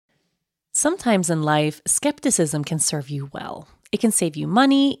Sometimes in life, skepticism can serve you well. It can save you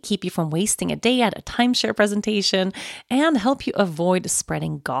money, keep you from wasting a day at a timeshare presentation, and help you avoid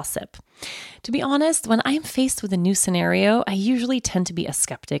spreading gossip. To be honest, when I'm faced with a new scenario, I usually tend to be a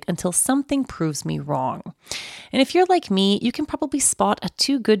skeptic until something proves me wrong. And if you're like me, you can probably spot a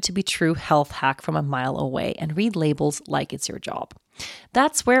too good to be true health hack from a mile away and read labels like it's your job.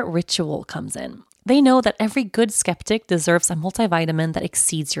 That's where Ritual comes in. They know that every good skeptic deserves a multivitamin that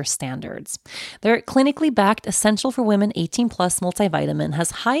exceeds your standards. Their clinically backed Essential for Women 18 Plus multivitamin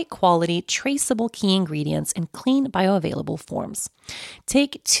has high quality, traceable key ingredients in clean, bioavailable forms.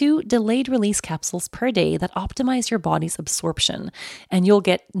 Take 2 delayed release capsules per day that optimize your body's absorption, and you'll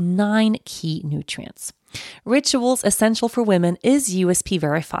get 9 key nutrients. Ritual's Essential for Women is USP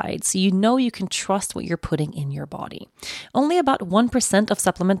verified, so you know you can trust what you're putting in your body. Only about 1% of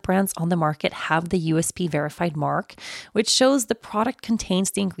supplement brands on the market have the USP verified mark, which shows the product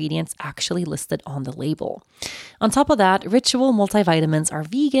contains the ingredients actually listed on the label. On top of that, Ritual multivitamins are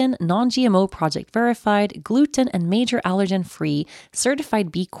vegan, non-GMO project verified, gluten and major allergen free,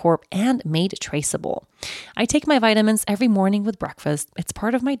 certified B Corp, and made traceable. I take my vitamins every morning with breakfast. It's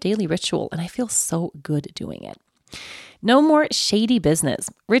part of my daily ritual, and I feel so good doing it. No more shady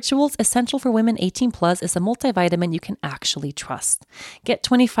business. Ritual's Essential for Women 18 Plus is a multivitamin you can actually trust. Get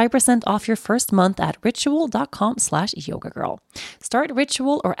 25% off your first month at ritual.com/yogagirl. Start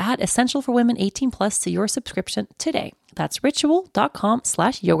Ritual or add Essential for Women 18 Plus to your subscription today. That's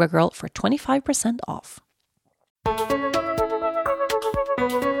ritual.com/yogagirl for 25% off.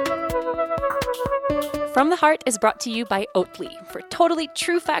 From the Heart is brought to you by Oatly. For totally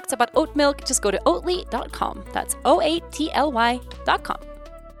true facts about oat milk, just go to oatly.com. That's OATLY.com.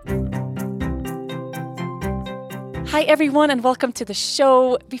 Hi, everyone, and welcome to the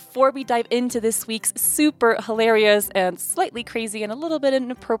show. Before we dive into this week's super hilarious and slightly crazy and a little bit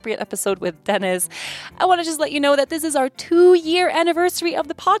inappropriate episode with Dennis, I want to just let you know that this is our 2-year anniversary of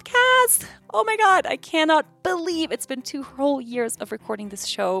the podcast. Oh my God, I cannot believe it's been 2 whole years of recording this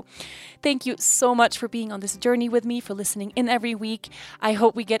show. Thank you so much for being on this journey with me, for listening in every week. I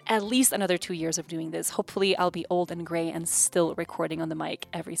hope we get at least another 2 years of doing this. Hopefully, I'll be old and gray and still recording on the mic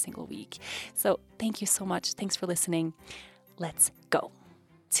every single week. So thank you so much. Thanks for listening. Let's go.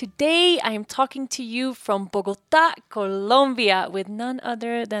 Today, I am talking to you from Bogota, Colombia, with none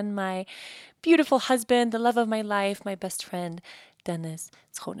other than my beautiful husband, the love of my life, my best friend, Dennis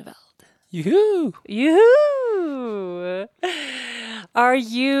Schoneveld. Yoo-hoo! Yoo-hoo!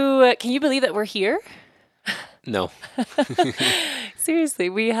 Can you believe that we're here? No. Seriously,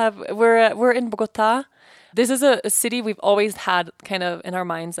 we're in Bogota. This is a city we've always had kind of in our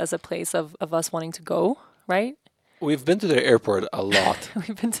minds as a place of us wanting to go, right? We've been to the airport a lot.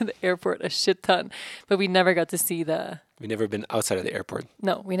 We've been to the airport a shit ton, but we never got to see We've never been outside of the airport.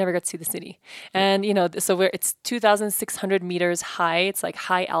 No, we never got to see the city. And, so it's 2,600 meters high. It's like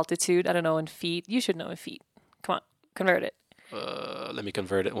high altitude. I don't know in feet. You should know in feet. Come on, convert it. Let me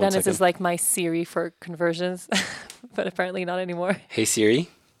convert it. Dennis is like my Siri for conversions, but apparently not anymore. Hey Siri,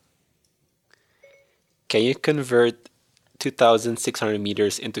 can you convert 2,600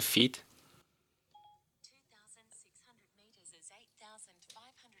 meters into feet? 2,600 meters is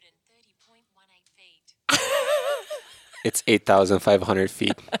 8,530.18 feet. It's 8,500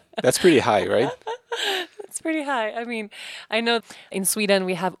 feet. That's pretty high, right? That's pretty high. I mean, I know in Sweden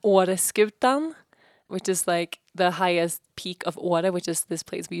we have Åreskutan, which is like the highest peak of Åre, which is this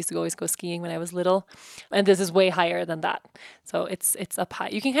place we used to always go skiing when I was little. And this is way higher than that. So it's up high.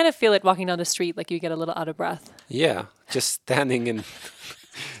 You can kind of feel it walking down the street, like you get a little out of breath. Yeah, just standing in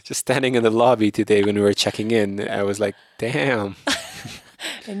the lobby today when we were checking in, I was like, damn.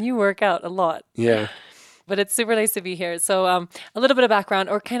 And you work out a lot. Yeah. But it's super nice to be here. So a little bit of background,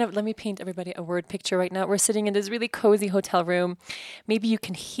 or kind of let me paint everybody a word picture right now. We're sitting in this really cozy hotel room. Maybe you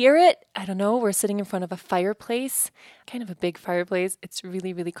can hear it. I don't know. We're sitting in front of a fireplace, kind of a big fireplace. It's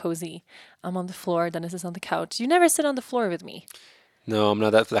really, really cozy. I'm on the floor. Dennis is on the couch. You never sit on the floor with me. No, I'm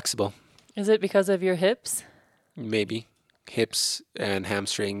not that flexible. Is it because of your hips? Maybe. Hips and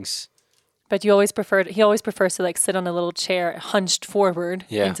hamstrings. But he always prefers to like sit on a little chair hunched forward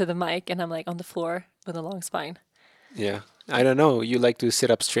into the mic, and I'm like on the floor with a long spine. Yeah. I don't know. You like to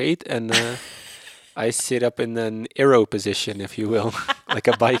sit up straight, and I sit up in an arrow position, if you will, like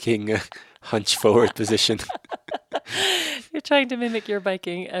a biking hunch forward position. You're trying to mimic your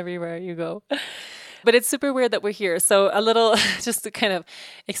biking everywhere you go. But it's super weird that we're here. So a little, just to kind of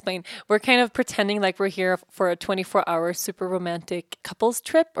explain, we're kind of pretending like we're here for a 24-hour super romantic couples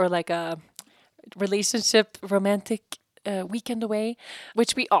trip, or like a relationship romantic weekend away,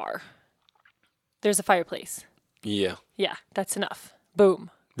 which we are. There's a fireplace. Yeah. Yeah, that's enough. Boom.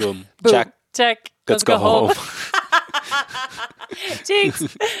 Boom. Boom. Check. Check. Let's go home.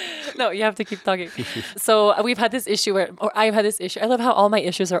 Jinx. No, you have to keep talking. So we've had this issue or I've had this issue. I love how all my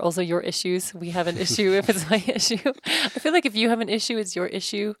issues are also your issues. We have an issue if it's my issue. I feel like if you have an issue, it's your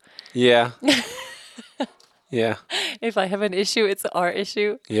issue. Yeah. Yeah. If I have an issue, it's our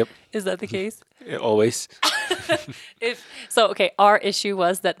issue. Yep. Is that the case? Always. Okay, our issue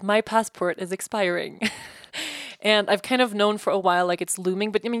was that my passport is expiring. And I've kind of known for a while like it's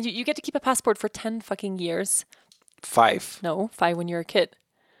looming, but I mean, you get to keep a passport for 10 fucking years. 5. No, 5 when you're a kid.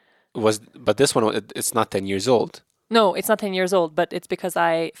 But this one, it's not 10 years old. No, it's not 10 years old, but it's because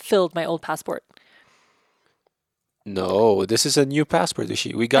I filled my old passport. No, this is a new passport,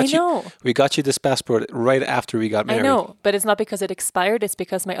 Ishi. We got I know. We got you this passport right after we got married. I know, but it's not because it expired. It's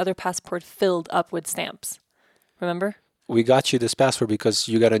because my other passport filled up with stamps. Remember? We got you this passport because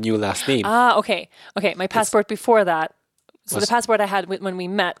you got a new last name. Ah, okay. Okay, my passport before that. So Was- the passport I had when we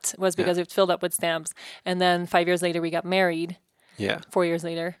met was because it filled up with stamps. And then 5 years later, we got married. Yeah, 4 years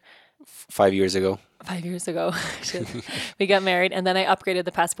later. 5 years ago. 5 years ago. Shit. We got married. And then I upgraded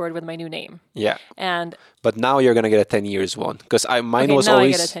the passport with my new name. Yeah, And but now you're gonna get a 10 years one because mine Okay, was now I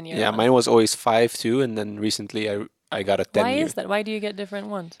always get a 10-year one. mine was always 5 too, and then recently I got a 10 why year. is that? Why do you get different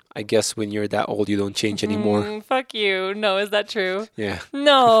ones? I guess when you're that old, you don't change anymore. Fuck you. No, is that true? Yeah,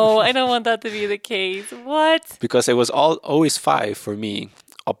 No, I don't want that to be the case. What? because it was always 5 for me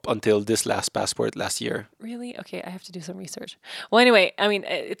up until this last passport last year. Really? Okay, I have to do some research. Well, anyway, I mean,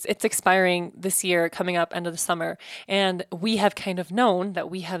 it's expiring this year, coming up end of the summer, and we have kind of known that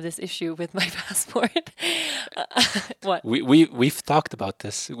we have this issue with my passport. What? We've talked about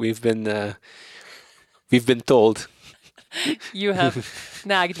this. We've been told You have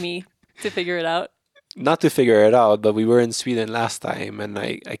nagged me to figure it out. not to figure it out, but we were in Sweden last time, and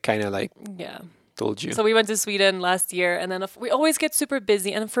I kind of like Yeah. told you. So we went to Sweden last year, and then we always get super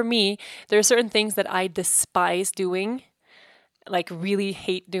busy. And for me, there are certain things that I despise doing, like really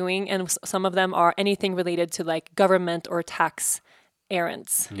hate doing, and some of them are anything related to like government or tax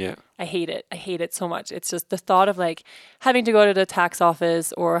errands. Yeah. I hate it. I hate it so much. It's just the thought of like having to go to the tax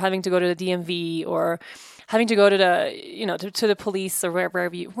office or having to go to the DMV or having to go to the to the police or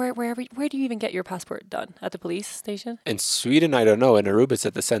wherever you where do you even get your passport done? At the police station? In Sweden, I don't know. In Aruba, it's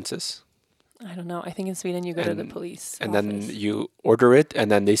at the census. I don't know. I think in Sweden you go to the police And office. then you order it, and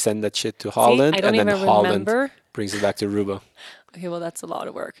then they send that shit to Holland, I don't and then even Holland remember. brings it back to Aruba. Okay, well, that's a lot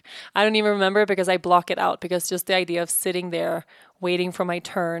of work. I don't even remember because I block it out because just the idea of sitting there waiting for my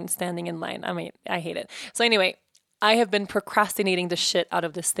turn, standing in line. I mean, I hate it. So anyway, I have been procrastinating the shit out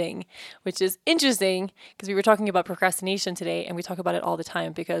of this thing, which is interesting because we were talking about procrastination today and we talk about it all the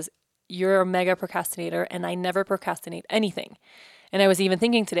time because you're a mega procrastinator and I never procrastinate anything. And I was even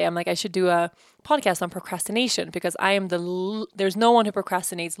thinking today, I'm like, I should do a podcast on procrastination because I am there's no one who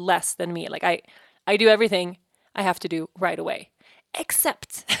procrastinates less than me. Like I do everything I have to do right away.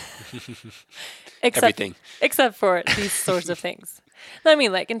 Except Everything. except for these sorts of things. I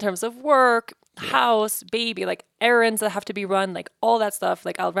mean, like in terms of work, house, baby, like errands that have to be run, like all that stuff.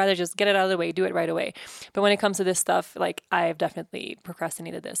 Like I'll rather just get it out of the way, do it right away. But when it comes to this stuff, like I've definitely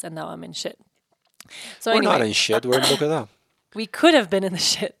procrastinated this, and now I'm in shit. So We're anyway, not in shit. We're in Bogota. we could have been in the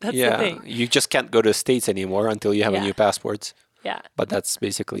shit. That's the Yeah, thing. you just can't go to the States anymore until you have a Yeah. new passport. Yeah. But that's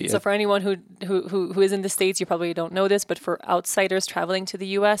basically So it. for anyone who is in the States, you probably don't know this, but for outsiders traveling to the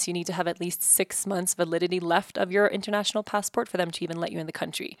US, you need to have at least 6 months validity left of your international passport for them to even let you in the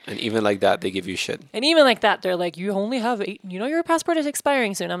country. And even like that, they give you shit. And even like that, they're like, you only have 8, your passport is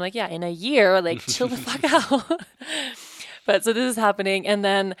expiring soon. I'm like, yeah, in a year, like chill the fuck out. But so this is happening. And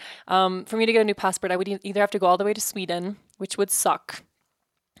then for me to get a new passport, I would either have to go all the way to Sweden, which would suck.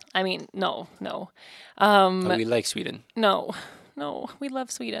 I mean, no. But we like Sweden. No, we love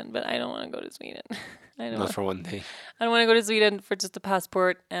Sweden, but I don't want to go to Sweden. Not for one day. I don't want to go to Sweden for just a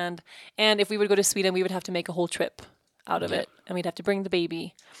passport. And if we would go to Sweden, we would have to make a whole trip out of it. And we'd have to bring the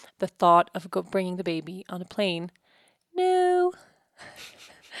baby. The thought of bringing the baby on a plane. No.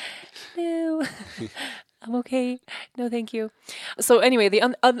 No. I'm okay. No, thank you. So anyway, the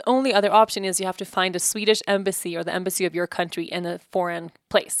only other option is you have to find a Swedish embassy or the embassy of your country in a foreign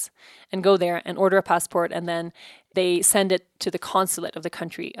place and go there and order a passport, and then they send it to the consulate of the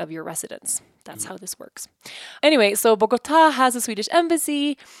country of your residence. That's how this works. Anyway, so Bogota has a Swedish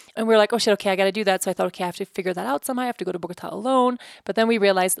embassy, and we're like, oh shit, okay, I got to do that. So I thought, okay, I have to figure that out somehow. I have to go to Bogota alone. But then we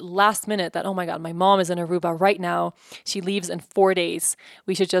realized last minute that, oh my God, my mom is in Aruba right now. She leaves in 4 days.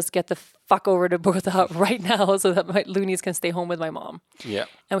 We should just get the fuck over to Bogota right now so that my loonies can stay home with my mom. Yeah.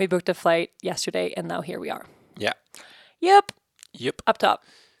 And we booked a flight yesterday, and now here we are. Yeah. Yep. Yep. Up top.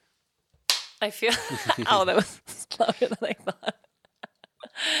 I feel, oh, that was louder than I thought.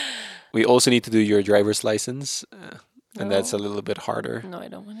 We also need to do your driver's license, and that's a No. little bit harder. No, I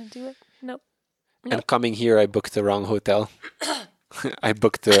don't want to do it. Nope. And coming here, I booked the wrong hotel. I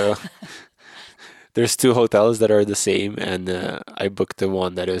booked the. There's two hotels that are the same, and I booked the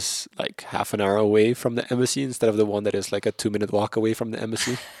one that is like half an hour away from the embassy instead of the one that is like a 2-minute walk away from the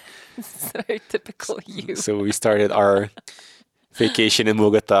embassy. It's very typical you. So we started our vacation in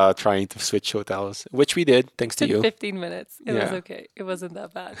Bogota trying to switch hotels, which we did thanks to Took you. 15 minutes. It was Yeah. okay. It wasn't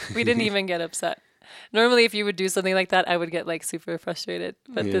that bad. We didn't even get upset. Normally, if you would do something like that, I would get like super frustrated.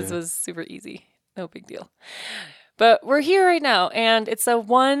 But this Yeah. was super easy. No big deal. But we're here right now, and it's a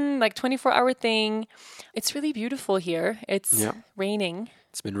 24-hour thing. It's really beautiful here. It's Yeah. raining.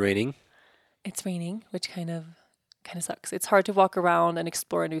 It's been raining. It's raining, which kind of sucks. It's hard to walk around and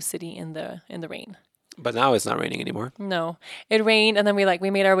explore a new city in the rain. But now it's not raining anymore. No, it rained, and then we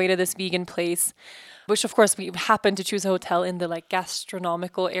made our way to this vegan place, which of course we happened to choose a hotel in the like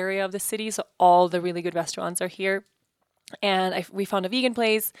gastronomical area of the city, so all the really good restaurants are here. And we found a vegan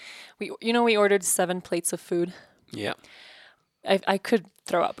place. We ordered 7 plates of food. Yeah. I could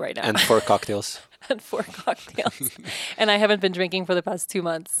throw up right now. And 4 cocktails. And 4 cocktails. And I haven't been drinking for the past 2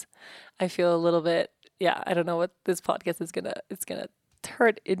 months. I feel a little bit, I don't know what this podcast is gonna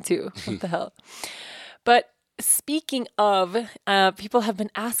turn into. What the hell? But speaking of, people have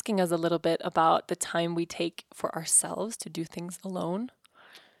been asking us a little bit about the time we take for ourselves to do things alone.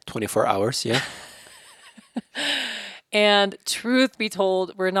 24 hours, yeah. And truth be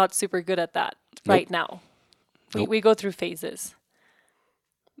told, we're not super good at that right now. Nope. We go through phases.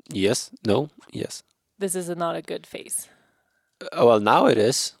 Yes. No. Yes. This is not a good phase. Well, now it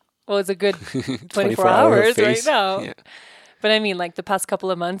is. Well, it's a good 24 24-hour hours right phase. now. Yeah. But I mean, like the past couple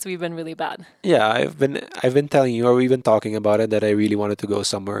of months, we've been really bad. Yeah, I've been telling you, or we've been talking about it, that I really wanted to go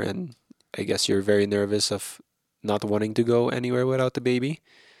somewhere, and I guess you're very nervous of not wanting to go anywhere without the baby,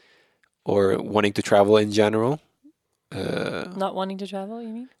 or wanting to travel in general. Not wanting to travel, you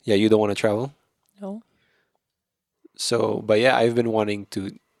mean? Yeah, you don't want to travel. No. So, but yeah, I've been wanting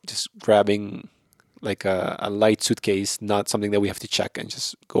to just grabbing like a light suitcase, not something that we have to check, and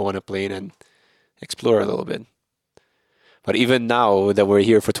just go on a plane and explore a little bit. But even now that we're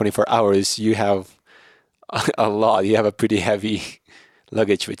here for 24 hours, you have a lot. You have a pretty heavy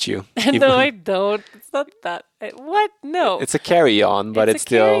luggage with you. No, I don't. It's not that. What? No. It's a carry-on, but it's a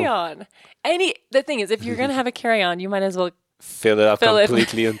still carry-on. The thing is, if you're gonna have a carry-on, you might as well fill it up Fill it.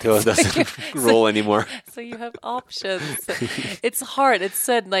 completely until it doesn't roll anymore. so you have options. It's hard. It's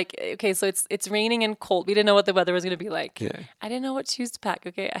said like okay, so it's raining and cold. We didn't know what the weather was gonna be like. Yeah. I didn't know what shoes to pack.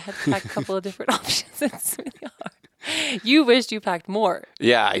 Okay, I had to pack a couple of different options. It's really hard. You wished you packed more.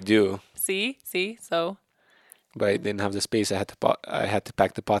 Yeah, I do. See, so. But I didn't have the space. I had to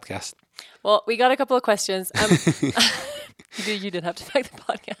pack the podcast. Well, we got a couple of questions. You did have to pack the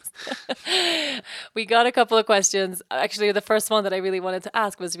podcast. We got a couple of questions. Actually, the first one that I really wanted to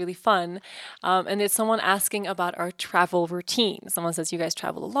ask was really fun. And it's someone asking about our travel routine. Someone says, you guys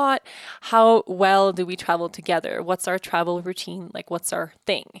travel a lot. How well do we travel together? What's our travel routine? Like, what's our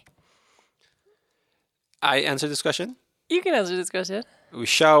thing? I answer this question. You can answer this question. We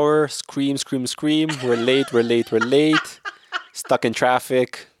shower, scream, scream, scream. We're late, we're late, we're late. Stuck in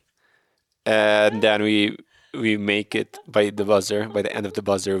traffic. And then we make it by the buzzer. By the end of the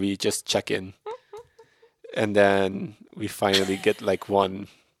buzzer, we just check in. And then we finally get like one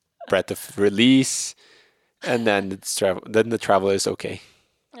breath of release. And then the travel is okay.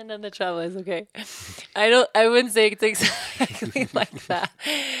 And then the travel is okay. I wouldn't say it's exactly like that.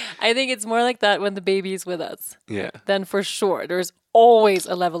 I think it's more like that when the baby is with us. Yeah. Then for sure, there's always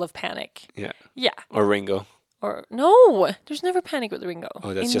a level of panic. Yeah. Yeah. Or Ringo. Or no, there's never panic with Ringo.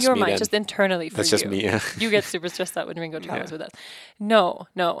 Oh, that's in just your me mind, then. just internally for That's you. just me, yeah. You get super stressed out when Ringo travels Yeah. with us. No.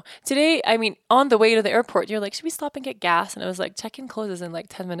 Today, I mean, on the way to the airport, you're like, should we stop and get gas? And I was like, check-in closes in like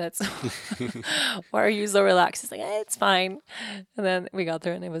 10 minutes. Why are you so relaxed? He's like, it's fine. And then we got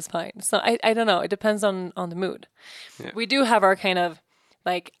there and it was fine. So I don't know. It depends on the mood. Yeah. We do have our kind of,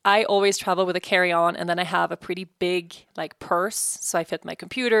 like, I always travel with a carry-on, and then I have a pretty big, like, purse. So I fit my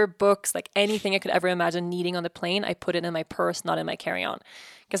computer, books, like anything I could ever imagine needing on the plane. I put it in my purse, not in my carry-on,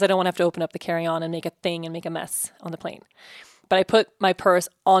 because I don't want to have to open up the carry-on and make a thing and make a mess on the plane. But I put my purse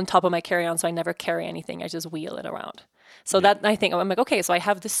on top of my carry-on, so I never carry anything. I just wheel it around. So that I think I'm like, okay, so I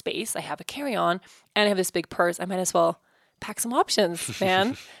have this space, I have a carry-on, and I have this big purse. I might as well pack some options,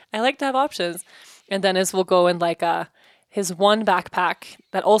 man. I like to have options. And Dennis will go in like his one backpack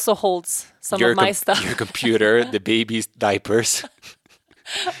that also holds some of my stuff. Your computer, the baby's diapers.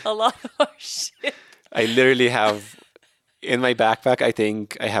 A lot of our shit. I literally have in my backpack. I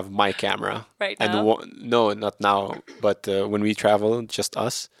think I have my camera Right and now? no, not now. But when we travel, just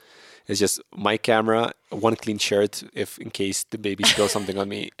us, It's just my camera, one clean shirt if in case the baby spills something on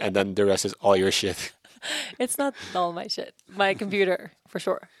me, and then the rest is all your shit. It's not all my shit. My computer, for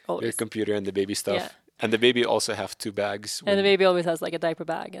sure. Your Always. computer and the baby stuff. Yeah. And the baby also have 2 bags. And the baby always has like a diaper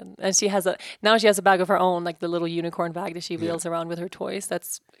bag. And she has a bag of her own, like the little unicorn bag that she wheels around with her toys.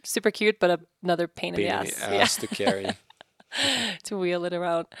 That's super cute, but another pain in the ass. To carry. To wheel it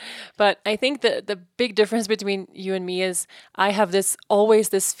around. But I think the big difference between you and me is I have always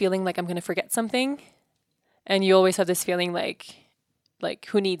this feeling like I'm going to forget something. And you always have this feeling like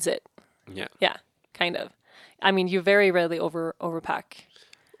who needs it? Yeah. Yeah, kind of. I mean, you very rarely overpack.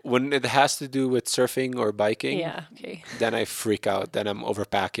 When it has to do with surfing or biking, Yeah, okay. then I freak out. Then I'm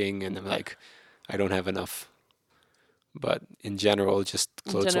overpacking and I'm like, I don't have enough. But in general, just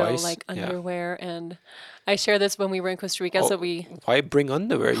clothes-wise. Like underwear. And I share this when we were in Costa Rica. So Why bring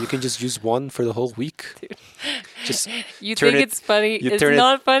underwear? You can just use one for the whole week. Dude. Just you think it's funny. It's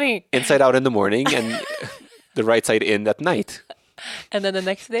not funny. Inside out in the morning and the right side in at night. And then the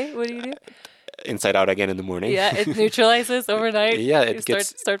next day, what do you do? Inside out again in the morning. Yeah, it neutralizes overnight. Yeah,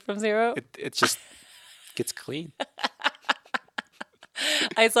 start from zero. It just gets clean.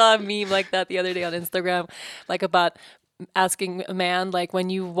 I saw a meme like that the other day on Instagram, like about asking a man, like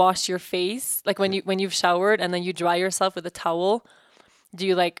when you wash your face, like when you've showered and then you dry yourself with a towel, do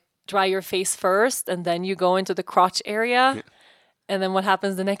you like dry your face first and then you go into the crotch area? Yeah. And then what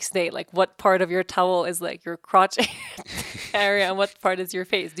happens the next day? Like what part of your towel is like your crotch area and what part is your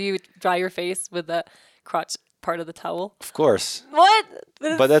face? Do you dry your face with the crotch part of the towel? Of course. What?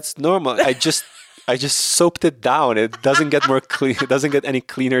 But that's normal. I just soaped it down. It doesn't get more clean. It doesn't get any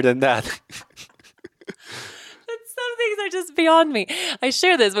cleaner than that. Some things are just beyond me. I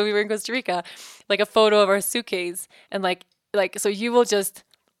share this when we were in Costa Rica, like a photo of our suitcase, and like so you will just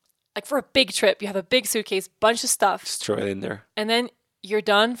like for a big trip, you have a big suitcase, bunch of stuff. Just throw it in there. And then you're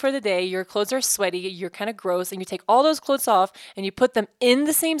done for the day. Your clothes are sweaty. You're kind of gross. And you take all those clothes off and you put them in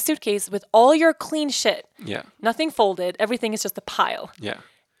the same suitcase with all your clean shit. Yeah. Nothing folded. Everything is just a pile. Yeah.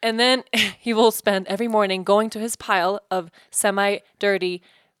 And then he will spend every morning going to his pile of semi-dirty,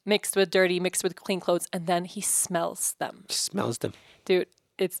 mixed with clean clothes. And then he smells them. Smells them. Dude.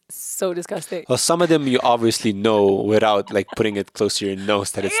 It's so disgusting. Well, some of them you obviously know without like putting it close to your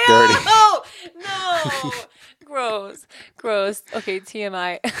nose that it's dirty. Oh, no. Gross. Okay,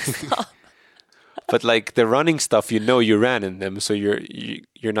 TMI. Stop. But like the running stuff, you ran in them, so you're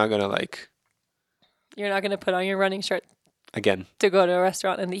not gonna like. You're not gonna put on your running shirt again to go to a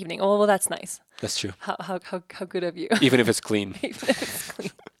restaurant in the evening. Oh, well, that's nice. That's true. How good of you. Even if it's clean. Even if it's clean.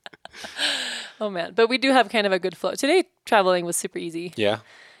 Oh man, but we do have kind of a good flow. Today traveling was super easy. Yeah.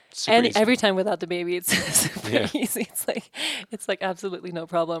 Super easy. Every time without the baby, it's super easy. It's like absolutely no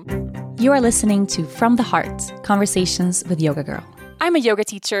problem. You are listening to From the Heart, Conversations with Yoga Girl. I'm a yoga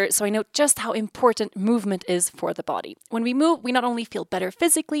teacher, so I know just how important movement is for the body. When we move, we not only feel better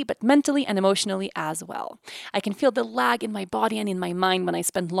physically, but mentally and emotionally as well. I can feel the lag in my body and in my mind when I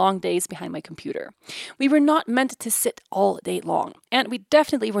spend long days behind my computer. We were not meant to sit all day long, and we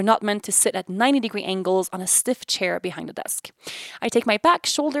definitely were not meant to sit at 90-degree angles on a stiff chair behind a desk. I take my back,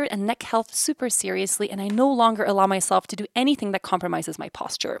 shoulder, and neck health super seriously, and I no longer allow myself to do anything that compromises my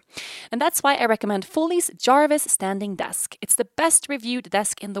posture. And that's why I recommend Foley's Jarvis Standing Desk. It's the best reviewed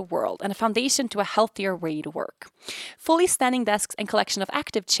desk in the world and a foundation to a healthier way to work. Fully standing desks and collection of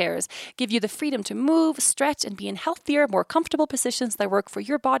active chairs give you the freedom to move, stretch, and be in healthier, more comfortable positions that work for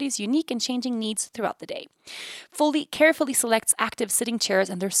your body's unique and changing needs throughout the day. Fully carefully selects active sitting chairs,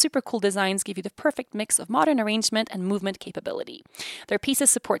 and their super cool designs give you the perfect mix of modern arrangement and movement capability. Their pieces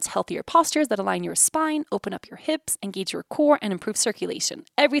supports healthier postures that align your spine, open up your hips, engage your core, and improve circulation.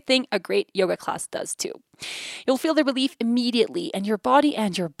 Everything a great yoga class does too. You'll feel the relief immediately, and your body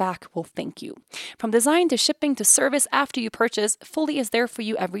and your back will thank you. From design to shipping to service after you purchase, Fully is there for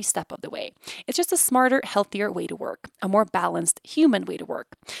you every step of the way. It's just a smarter, healthier way to work, a more balanced, human way to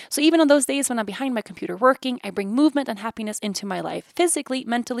work. So even on those days when I'm behind my computer working, I bring movement and happiness into my life, physically,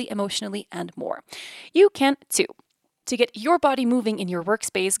 mentally, emotionally, and more. You can too. To get your body moving in your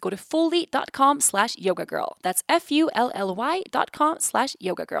workspace, go to fully.com/yogagirl. That's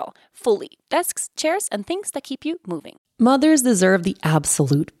FULLY.com/yogagirl. Fully. Desks, chairs, and things that keep you moving. Mothers deserve the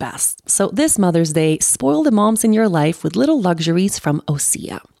absolute best. So this Mother's Day, spoil the moms in your life with little luxuries from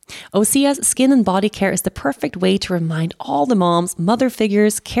Osea. Osea's skin and body care is the perfect way to remind all the moms, mother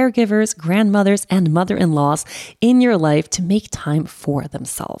figures, caregivers, grandmothers, and mother-in-laws in your life to make time for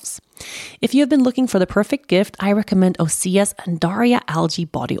themselves. If you have been looking for the perfect gift, I recommend Osea's Andaria Algae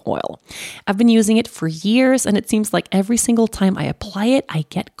Body Oil. I've been using it for years, and it seems like every single time I apply it, I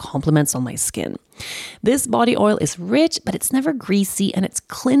get compliments on my skin. This body oil is rich, but it's never greasy, and it's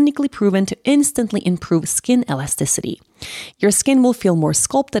clinically proven to instantly improve skin elasticity. Your skin will feel more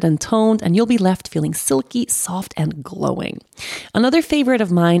sculpted and toned, and you'll be left feeling silky, soft, and glowing. Another favorite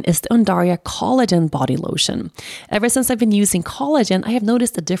of mine is the Undaria Collagen Body Lotion. Ever since I've been using collagen, I have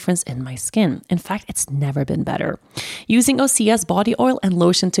noticed a difference in my skin. In fact, it's never been better. Using Osea's body oil and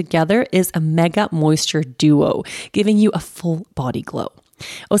lotion together is a mega moisture duo, giving you a full body glow.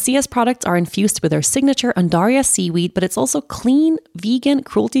 Osea's products are infused with their signature Undaria seaweed, but it's also clean, vegan,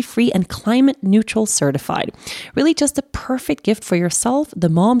 cruelty-free, and climate-neutral certified. Really just a perfect gift for yourself, the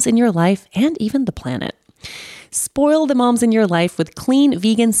moms in your life, and even the planet. Spoil the moms in your life with clean,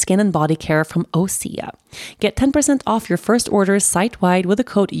 vegan skin and body care from Osea. Get 10% off your first orders site-wide with the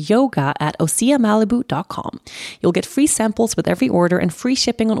code YOGA at oseamalibu.com. You'll get free samples with every order and free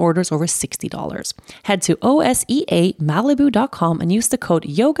shipping on orders over $60. Head to oseamalibu.com and use the code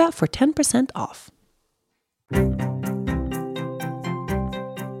YOGA for 10% off.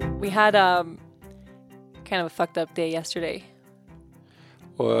 We had kind of a fucked up day yesterday.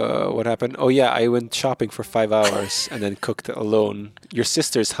 What happened? Oh yeah, I went shopping for 5 hours and then cooked alone. Your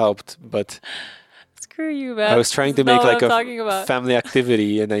sisters helped, but Screw you, man. I was trying to This is make not like what I'm a talking about. family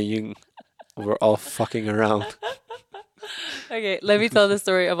activity, and then you were all fucking around. Okay, let me tell the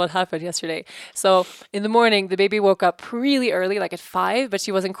story of what happened yesterday. So in the morning, the baby woke up really early, like at 5, but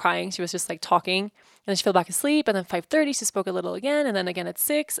she wasn't crying. She was just like talking. And then she fell back asleep. And then 5:30, she spoke a little again. And then again at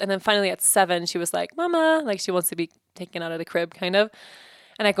 6. And then finally at 7, she was like, Mama, like she wants to be taken out of the crib, kind of.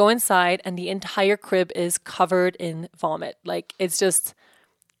 And I go inside and the entire crib is covered in vomit. Like it's just...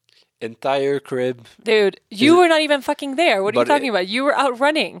 Entire crib. Dude, you were not even fucking there. What are you talking about? You were out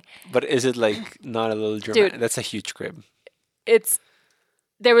running. But is it like not a little dramatic? That's a huge crib.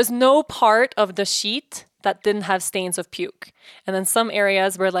 There was no part of the sheet that didn't have stains of puke. And then some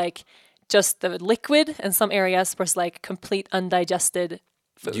areas were like just the liquid and some areas was like complete undigested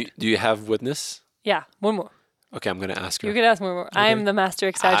food. Do you have witness? Yeah, one more. Okay, I'm going to ask her. You could ask more. Okay. I'm the master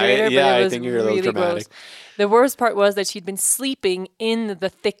exaggerator, but I it was think you're a really little dramatic. gross. The worst part was that she'd been sleeping in the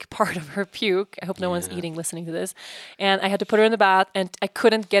thick part of her puke. I hope no one's eating listening to this. And I had to put her in the bath, and I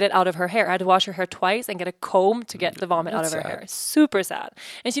couldn't get it out of her hair. I had to wash her hair twice and get a comb to get the vomit out of her hair. Super sad.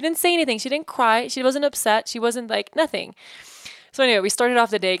 And she didn't say anything. She didn't cry. She wasn't upset. She wasn't like nothing. So anyway, we started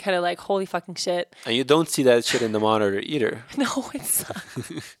off the day kind of like, holy fucking shit. And you don't see that shit in the monitor either. No, it's not.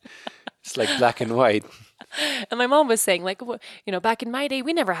 It's like black and white. And my mom was saying, like, back in my day,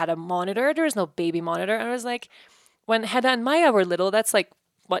 we never had a monitor. There was no baby monitor. And I was like, when Hedda and Maya were little, that's like,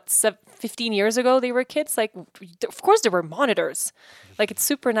 15 years ago they were kids? Like, of course there were monitors. Like, it's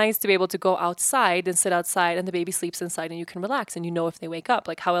super nice to be able to go outside and sit outside and the baby sleeps inside and you can relax and you know if they wake up.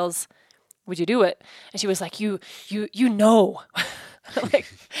 Like, how else would you do it? And she was like, you know. Like,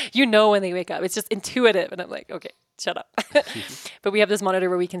 you know when they wake up. It's just intuitive. And I'm like, okay. Shut up. But we have this monitor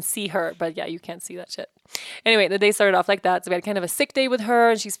where we can see her. But yeah, you can't see that shit. Anyway, the day started off like that. So we had kind of a sick day with her.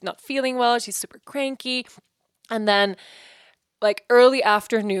 And she's not feeling well. She's super cranky. And then like early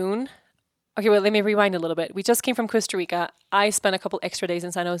afternoon. Okay, well, let me rewind a little bit. We just came from Costa Rica. I spent a couple extra days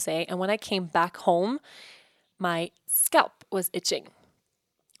in San Jose. And when I came back home, my scalp was itching.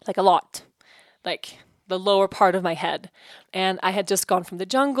 Like a lot. Like the lower part of my head. And I had just gone from the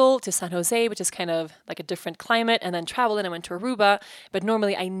jungle to San Jose, which is kind of like a different climate, and then traveled and I went to Aruba. But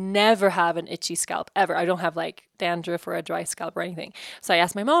normally I never have an itchy scalp ever. I don't have like dandruff or a dry scalp or anything. So I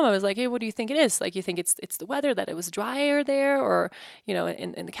asked my mom, I was like, hey, what do you think it is? Like, you think it's the weather, that it was drier there, or,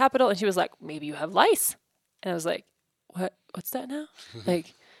 in the capital? And she was like, maybe you have lice. And I was like, what's that now?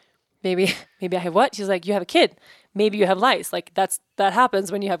 Like, maybe I have what? She's like, you have a kid. Maybe you have lice. Like that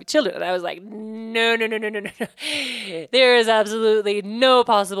happens when you have children. And I was like, no. There is absolutely no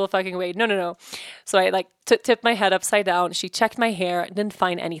possible fucking way. No. So I like tipped my head upside down. She checked my hair, didn't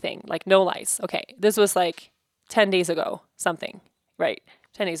find anything, like no lice. Okay. This was like 10 days ago, something, right?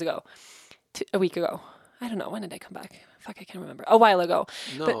 10 days ago, a week ago. I don't know. When did I come back? Fuck, I can't remember. A while ago.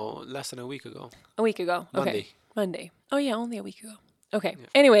 No, less than a week ago. A week ago. Okay. Monday. Oh yeah, only a week ago. Okay. Yeah.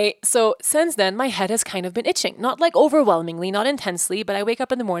 Anyway, so since then, my head has kind of been itching. Not like overwhelmingly, not intensely, but I wake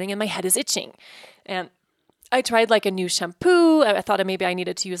up in the morning and my head is itching. And I tried like a new shampoo. I thought maybe I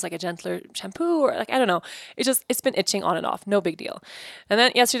needed to use like a gentler shampoo or like, I don't know. It's been itching on and off. No big deal. And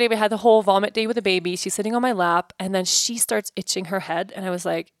then yesterday we had the whole vomit day with the baby. She's sitting on my lap and then she starts itching her head. And I was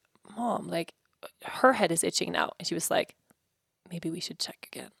like, Mom, like her head is itching now. And she was like, maybe we should check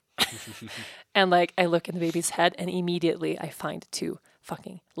again. And like I look in the baby's head and immediately I find 2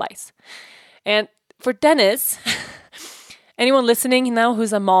 fucking lice. And for Dennis, anyone listening now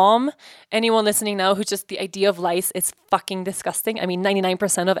who's a mom, anyone listening now who's just the idea of lice is fucking disgusting. I mean,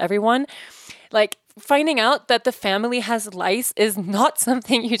 99% of everyone, like finding out that the family has lice is not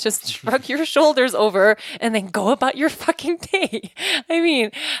something you just shrug your shoulders over and then go about your fucking day. I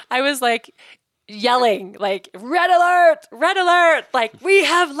mean, I was like yelling like red alert, like we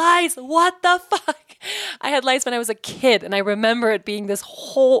have lice, what the fuck. I had lice when I was a kid and I remember it being this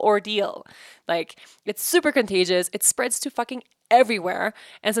whole ordeal. Like it's super contagious, it spreads to fucking everywhere,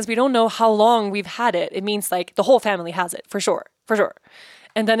 and since we don't know how long we've had it, it means like the whole family has it for sure.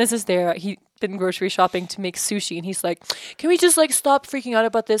 And Dennis is there, he'd been grocery shopping to make sushi, and he's like, can we just like stop freaking out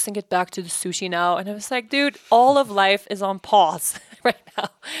about this and get back to the sushi now? And I was like, dude, all of life is on pause right now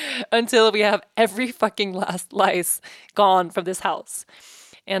until we have every fucking last lice gone from this house.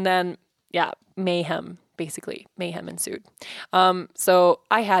 And then, yeah, mayhem ensued. So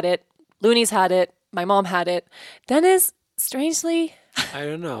I had it, Looney's had it, my mom had it. Dennis, strangely, I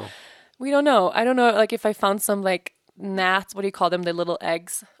don't know. we don't know. I don't know, like if I found some like gnats, what do you call them? The little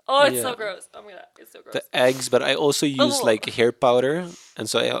eggs. Oh, it's so Yeah. gross. It's so gross. The eggs, but I also use Oh. like hair powder, and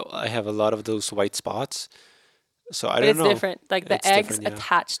so I have a lot of those white spots. So I But don't it's know. different. Like the It's eggs different, yeah.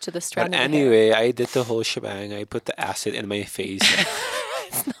 attached to the strand But of the hair. anyway, I did the whole shebang. I put the acid in my face.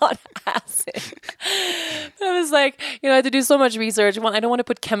 It's not acid. But I was like, I had to do so much research. One, I don't want to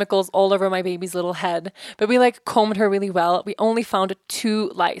put chemicals all over my baby's little head. But we like combed her really well. We only found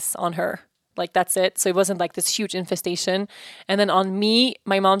 2 lice on her. Like that's it. So it wasn't like this huge infestation. And then on me,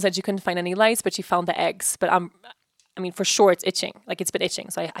 my mom said she couldn't find any lice, but she found the eggs. But I mean, for sure it's itching. Like it's been itching.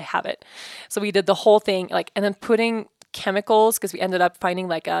 So I have it. So we did the whole thing, like, and then putting chemicals, because we ended up finding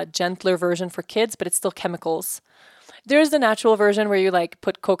like a gentler version for kids, but it's still chemicals. There's the natural version where you like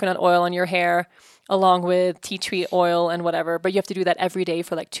put coconut oil on your hair along with tea tree oil and whatever, but you have to do that every day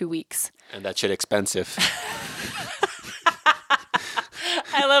for like 2 weeks. And that shit expensive.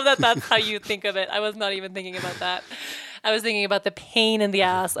 I love that that's how you think of it. I was not even thinking about that. I was thinking about the pain in the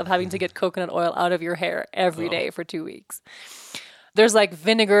ass of having to get coconut oil out of your hair every day for 2 weeks. There's like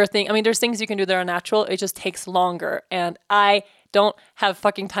vinegar thing. I mean, there's things you can do that are natural. It just takes longer. And I don't have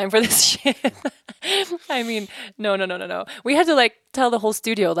fucking time for this shit. I mean, no. We had to like tell the whole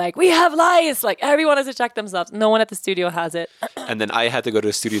studio, like, we have lice. Like everyone has to check themselves. No one at the studio has it. And then I had to go to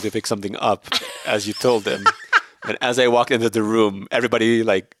the studio to pick something up, as you told them. And as I walked into the room, everybody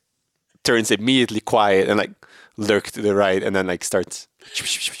like turns immediately quiet and like lurk to the right, and then like starts.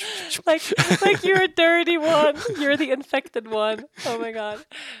 like you're a dirty one. You're the infected one. Oh my God.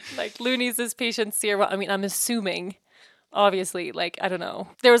 Like Looney's this patient serum. I mean, I'm assuming, obviously, like, I don't know.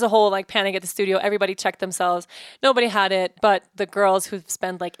 There was a whole like panic at the studio. Everybody checked themselves. Nobody had it, but the girls who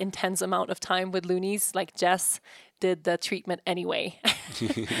spend like intense amount of time with Looney's, like Jess, did the treatment anyway,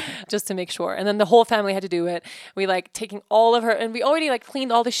 just to make sure. And then the whole family had to do it. We like taking all of her, and we already like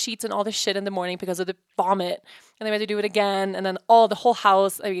cleaned all the sheets and all the shit in the morning because of the vomit. And then we had to do it again. And then the whole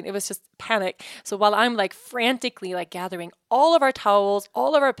house, I mean, it was just panic. So while I'm like frantically like gathering all of our towels,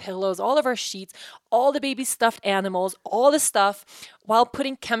 all of our pillows, all of our sheets, all the baby's stuffed animals, all the stuff, while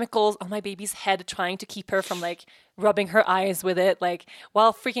putting chemicals on my baby's head, trying to keep her from like rubbing her eyes with it, like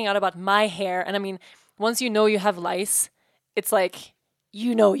while freaking out about my hair. And I mean, once you know you have lice, it's like,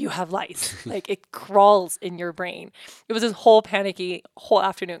 you know you have lice. Like it crawls in your brain. It was this whole panicky whole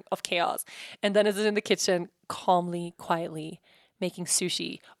afternoon of chaos. And then is in the kitchen, calmly, quietly making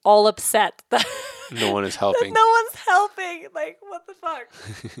sushi, all upset that No one is that helping. no one's helping. Like, what the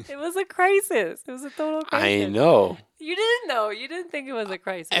fuck? It was a crisis. It was a total crisis. I know. You didn't know. You didn't think it was a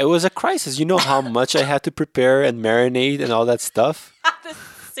crisis. It was a crisis. You know how much I had to prepare and marinate and all that stuff? The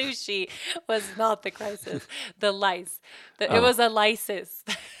sushi was not the crisis. The lice. It was a lysis.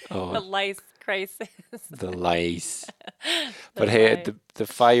 Oh. A lice crisis. The lice. But hey, lice. the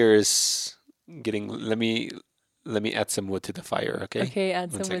fire is getting. Let me add some wood to the fire. Okay. Okay,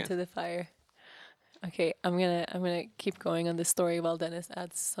 add One some wood second. to the fire. Okay, I'm gonna keep going on this story while Dennis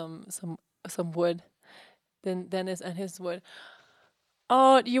adds some wood. Then Dennis and his wood.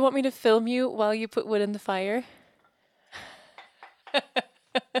 Oh, do you want me to film you while you put wood in the fire?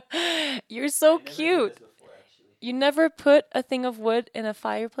 You're so cute. You never put a thing of wood in a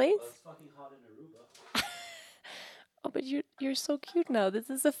fireplace? Oh, but you're so cute now. This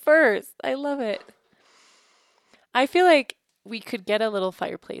is a first. I love it. I feel like we could get a little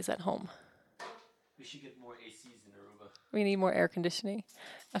fireplace at home. We should get more ACs in Aruba. We need more air conditioning.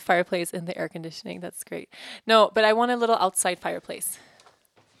 A fireplace in the air conditioning. That's great. No, but I want a little outside fireplace.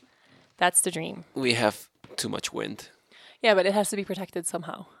 That's the dream. We have too much wind. Yeah, but it has to be protected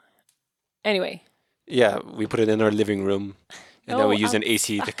somehow. Anyway, Yeah, we put it in our living room And then No, we use an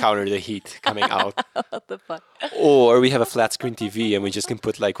AC to counter the heat coming out. What the fuck? Or we have a flat screen TV and we just can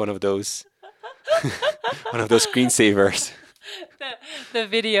put like one of those screensavers. The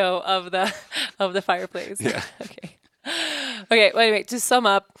video of the fireplace. Yeah. Okay. Okay. Well, anyway, to sum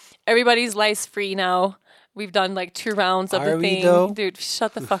up, everybody's lice free now. We've done like 2 rounds of Are the we, thing. though? Dude,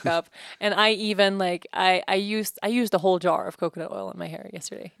 shut the fuck up. And I even like I used a whole jar of coconut oil in my hair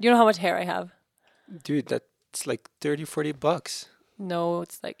yesterday. Do you know how much hair I have? Dude, that's like 30, $40. No,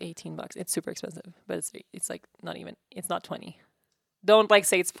 it's like $18. It's super expensive, but it's like not even. It's not 20. Don't like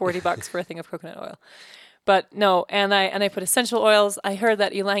say it's $40 for a thing of coconut oil. But no, and I put essential oils. I heard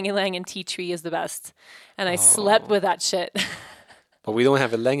that ylang ylang and tea tree is the best, and I slept with that shit. But we don't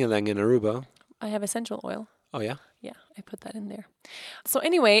have a ylang in Aruba. I have essential oil. Oh, yeah? Yeah, I put that in there. So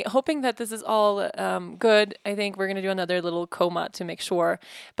anyway, hoping that this is all good. I think we're gonna do another little coma to make sure.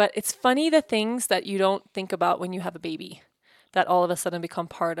 But it's funny the things that you don't think about when you have a baby, that all of a sudden become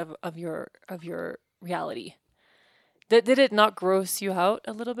part of your reality. Did it not gross you out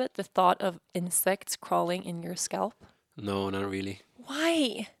a little bit? The thought of insects crawling in your scalp? No, not really.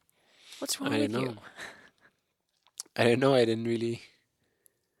 Why? What's wrong I with don't you? know. I don't know. I didn't really.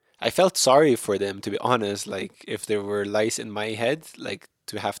 I felt sorry for them, to be honest. Like, if there were lice in my head, like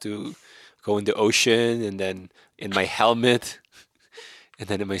to have to go in the ocean and then in my helmet and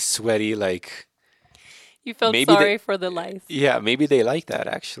then in my sweaty, like, You felt Maybe sorry for the lice. yeah, maybe they like that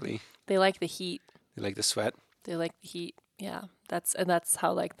actually. They like the heat. They like the sweat. They like the heat. Yeah, that's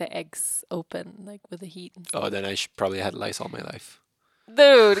how like the eggs open, like with the heat. And Oh, then I probably had lice all my life.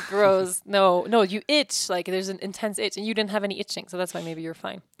 Dude, gross. No, you itch. Like there's an intense itch, and you didn't have any itching, so that's why maybe you're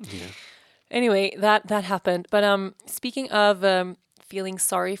fine. Yeah. Anyway, that happened. But speaking of feeling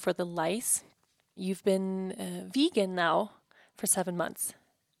sorry for the lice, you've been vegan now for 7 months.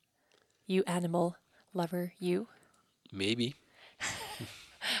 You animal lover, you. Maybe.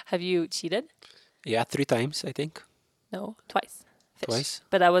 Have you cheated? Yeah, 3 times, I think. No, twice. Fish. Twice?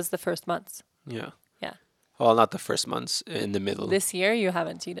 But that was the first months. Yeah. Yeah. Well, not the first months, in the middle. This year you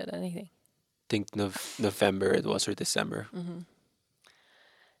haven't cheated anything. think November it was, or December.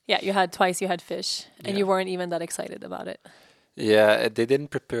 Yeah, you had twice. You had fish, and Yeah. you weren't even that excited about it. Yeah, they didn't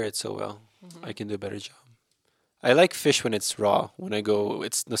prepare it so well. I can do a better job. I like fish when it's raw. When I go,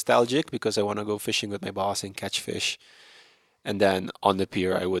 it's nostalgic because I want to go fishing with my boss and catch fish. And then on the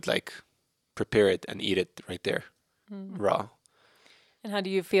pier, I would like prepare it and eat it right there, raw. And how do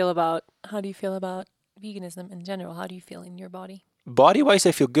you feel about veganism in general? How do you feel in your body? Body-wise,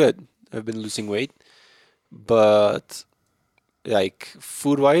 I feel good. I've been losing weight, but like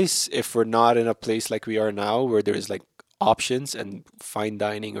food-wise, if we're not in a place like we are now, where there is like options and fine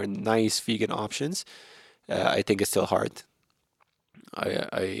dining or nice vegan options, I think it's still hard.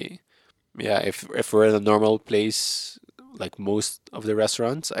 Yeah, if we're in a normal place like most of the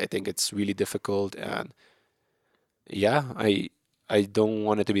restaurants, I think it's really difficult. And yeah, I don't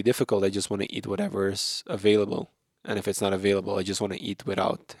want it to be difficult. I just want to eat whatever's available. And if it's not available, I just want to eat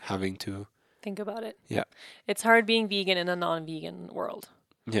without having to. Think about it. Yeah. It's hard being vegan in a non-vegan world.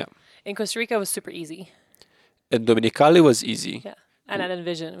 Yeah. In Costa Rica, it was super easy. In Dominicali it was easy. Yeah. And at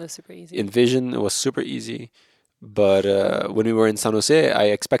Envision, it was super easy. In Vision, it was super easy. But when we were in San Jose, I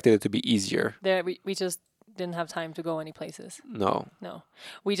expected it to be easier. There, we just didn't have time to go any places. No. No.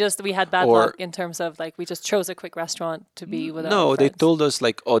 We had bad Or- luck in terms of like, we just chose a quick restaurant to be with our No, they friends. told us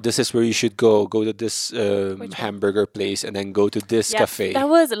like, oh, this is where you should go. Go to this one? hamburger place and then go to this Yeah, cafe. that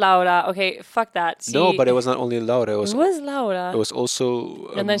was Laura. Okay, fuck that. No, She- but it was not only Laura. It It was was Laura. also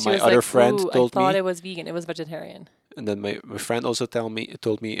and then she my was other like, friend "Ooh, told I thought me. it was vegan. It was vegetarian. And then my friend also told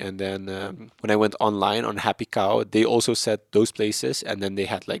me. And then when I went online on Happy Cow, they also said those places. And then they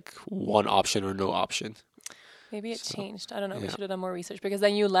had like one option or no option. Maybe it changed. I don't know. We yeah. should have done more research because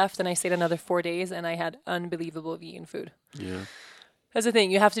then you left and I stayed another 4 days and I had unbelievable vegan food. Yeah. That's the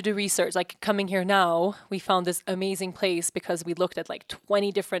thing. You have to do research. Like coming here now, we found this amazing place because we looked at like 20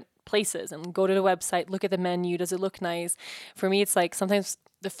 different places and go to the website, look at the menu. Does it look nice? For me, it's like sometimes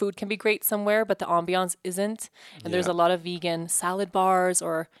the food can be great somewhere, but the ambiance isn't. And there's Yeah. a lot of vegan salad bars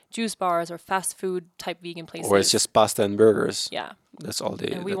or juice bars or fast food type vegan places. Or it's just pasta and burgers. yeah. That's all they.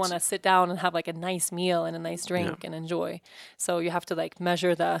 And we that's- want to sit down and have like a nice meal and a nice drink and enjoy. So you have to like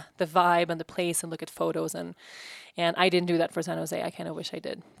measure the vibe and the place and look at photos and I didn't do that for San Jose. I kind of wish I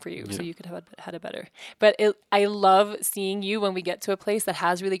did for you, so you could have had it better. But I love seeing you when we get to a place that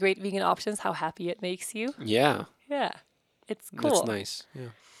has really great vegan options. How happy it makes you. Yeah. Yeah, it's cool. That's nice.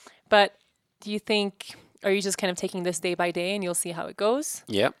 Yeah. But do you think? Are you just kind of taking this day by day and you'll see how it goes?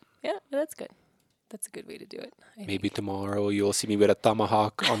 Yeah. Yeah, that's good. That's a good way to do it. I Maybe tomorrow you'll see me with a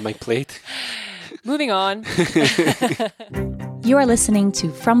tomahawk on my plate. think. Moving on. You are listening to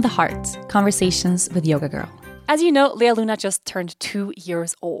From the Heart, Conversations with Yoga Girl. As you know, Lea Luna just turned 2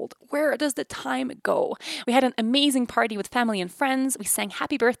 years old. Where does the time go? We had an amazing party with family and friends. We sang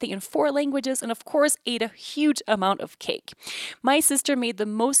happy birthday in 4 languages and, of course, ate a huge amount of cake. My sister made the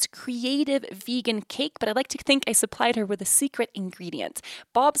most creative vegan cake, but I like to think I supplied her with a secret ingredient: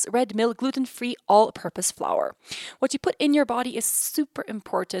 Bob's Red Mill gluten-free all-purpose flour. What you put in your body is super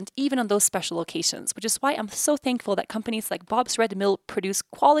important, even on those special occasions, which is why I'm so thankful that companies like Bob's Red Mill produce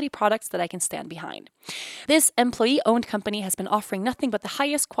quality products that I can stand behind. This employee-owned company has been offering nothing but the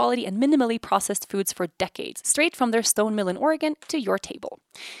highest quality and minimally processed foods for decades, straight from their stone mill in Oregon to your table.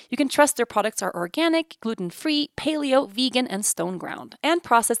 You can trust their products are organic, gluten-free, paleo, vegan, and stone ground, and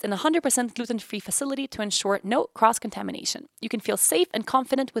processed in a 100% gluten-free facility to ensure no cross-contamination. You can feel safe and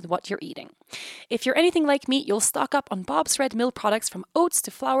confident with what you're eating. If you're anything like me, you'll stock up on Bob's Red Mill products from oats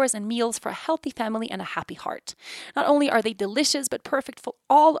to flours and meals for a healthy family and a happy heart. Not only are they delicious, but perfect for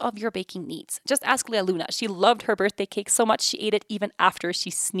all of your baking needs. Just ask Lea Luna. She loved her birthday cake so much she ate it even after she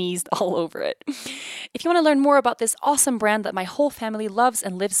sneezed all over it. If you want to learn more about this awesome brand that my whole family loves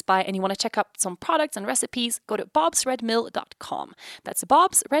and lives by, and you want to check out some products and recipes, go to bobsredmill.com. That's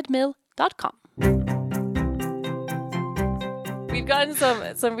bobsredmill.com. We've gotten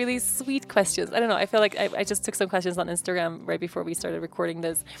some really sweet questions. I don't know. I feel like I just took some questions on Instagram right before we started recording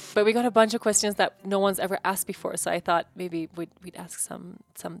this. But we got a bunch of questions that no one's ever asked before. So I thought maybe we'd ask some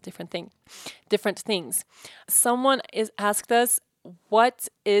different things. Someone asked us, what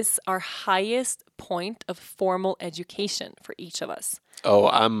is our highest point of formal education for each of us? Oh,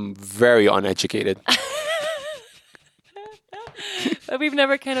 I'm very uneducated. But we've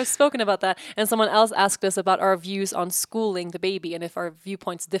never kind of spoken about that. And someone else asked us about our views on schooling the baby and if our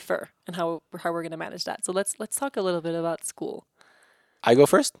viewpoints differ and how we're going to manage that. So let's talk a little bit about school. I go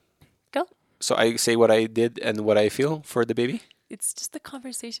first? Go. So I say what I did and what I feel for the baby? It's just a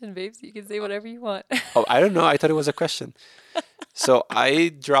conversation, babes. You can say whatever you want. Oh, I don't know. I thought it was a question. So I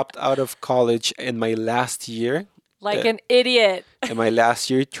dropped out of college in my last year. Like an idiot. In my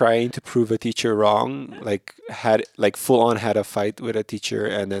last year, trying to prove a teacher wrong, had full on had a fight with a teacher,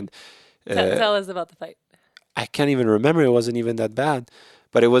 and then Tell us about the fight. I can't even remember. It wasn't even that bad,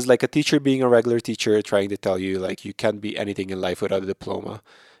 but it was like a teacher being a regular teacher trying to tell you like you can't be anything in life without a diploma,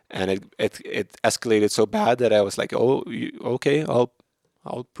 and it escalated so bad that I was like, oh, okay, I'll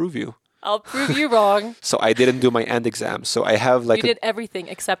prove you. I'll prove you wrong. So I didn't do my end exam. So I have You did everything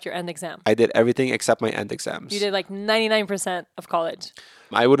except your end exam. I did everything except my end exams. You did like 99% of college.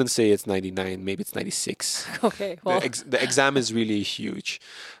 I wouldn't say it's 99. Maybe it's 96. Okay, well. The exam is really huge.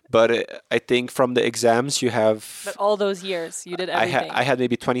 But I think from the exams you have... But all those years, you did everything. I had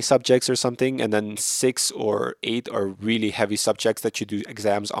maybe 20 subjects or something, and then 6 or 8 are really heavy subjects that you do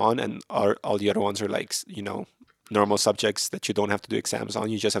exams on, and all the other ones are like, normal subjects that you don't have to do exams on.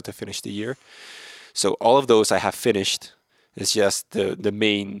 You just have to finish the year. So all of those I have finished. It's just the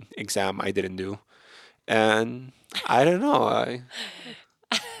main exam I didn't do. And I don't know.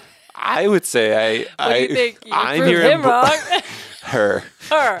 I would say What do you think? You I'm proved here him wrong? Her.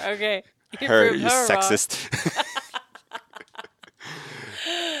 Her, okay. You Her, proved you her sexist.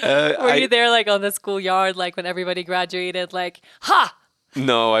 Were you there like on the schoolyard, like when everybody graduated, like, ha!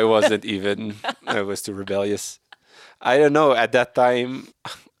 No, I wasn't even. I was too rebellious. I don't know. At that time,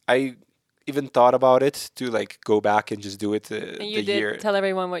 I even thought about it to like go back and just do it And you the did year. tell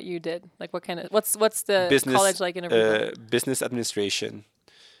everyone what you did. Like what kind of, what's the college like in Aruba? Business administration.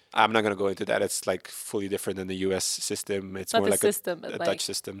 I'm not going to go into that. It's like fully different than the US system. It's Not more the like system, a but Dutch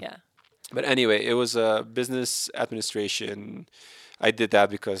system. Yeah. But anyway, it was a business administration. I did that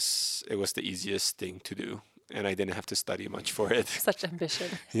because it was the easiest thing to do, and I didn't have to study much for it. Such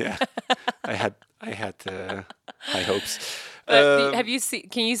ambition. Yeah, I had high hopes. But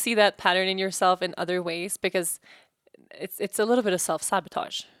can you see that pattern in yourself in other ways? Because it's a little bit of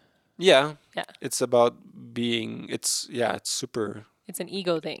self-sabotage. Yeah. Yeah. It's about being. It's super. It's an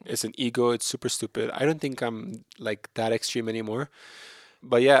ego thing. It's an ego. It's super stupid. I don't think I'm like that extreme anymore.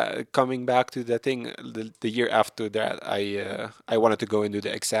 But yeah, coming back to the thing, the year after that, I wanted to go and do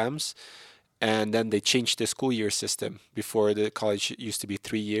the exams, and then they changed the school year system. Before, the college used to be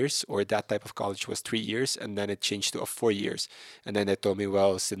 3 years, or that type of college was 3 years, and then it changed to 4 years. And then they told me,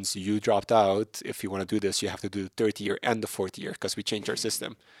 well, since you dropped out, if you want to do this, you have to do the third year and the fourth year because we changed our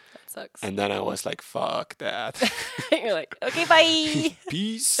system. That sucks. And then I was like, fuck that. You're like, okay, bye.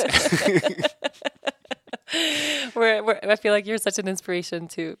 Peace. I feel like you're such an inspiration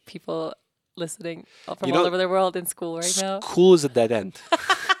to people listening from all over the world in school right now. School is a dead end.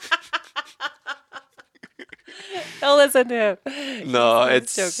 Don't listen to him. No, He's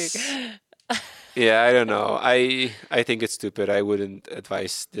it's joking. Yeah, I don't know. I think it's stupid. I wouldn't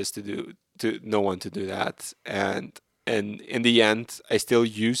advise this to no one to do that. And in the end, I still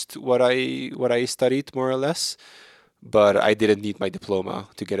used what I studied more or less, but I didn't need my diploma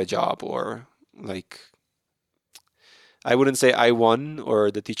to get a job or like I wouldn't say I won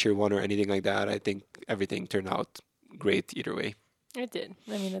or the teacher won or anything like that. I think everything turned out great either way. It did.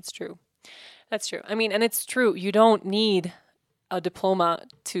 I mean, that's true. That's true. I mean, and it's true. You don't need a diploma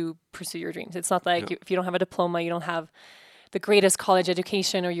to pursue your dreams. It's not like No. if you don't have a diploma, you don't have the greatest college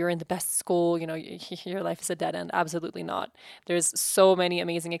education or you're in the best school, your life is a dead end. Absolutely not. There's so many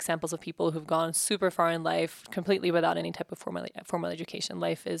amazing examples of people who've gone super far in life completely without any type of formal education.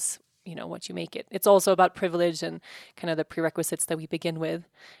 Life is, what you make it. It's also about privilege and kind of the prerequisites that we begin with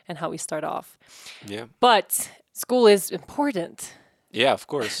and how we start off. Yeah. But school is important. Yeah, of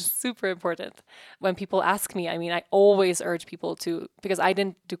course. Super important. When people ask me, I mean, I always urge people to, because I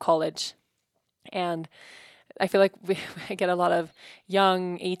didn't do college and I feel like I get a lot of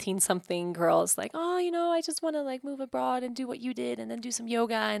young 18-something girls like, oh, I just want to like move abroad and do what you did and then do some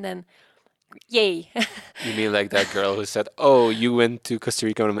yoga and then yay. You mean like that girl who said, "Oh, you went to Costa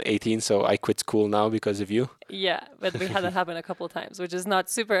Rica when I'm 18, so I quit school now because of you"? Yeah, but we had that happen a couple of times, which is not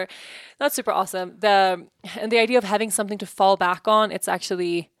super awesome. And the idea of having something to fall back on, it's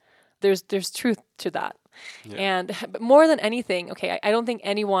actually there's truth to that. Yeah. And but more than anything, okay, I don't think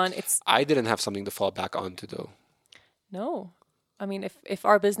anyone I didn't have something to fall back onto though. no. I mean, if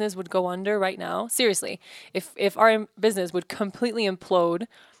our business would go under right now, seriously, if our business would completely implode,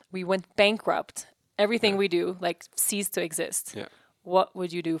 we went bankrupt, everything we do like ceased to exist. Yeah. What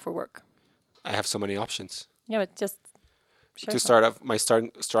would you do for work? I have so many options. Yeah, but just share To some. start off, my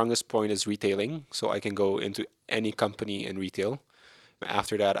strongest point is retailing, so I can go into any company in retail.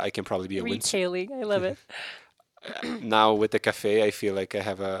 After that, I can probably be a Retailing. I love it. Now with the cafe, I feel like I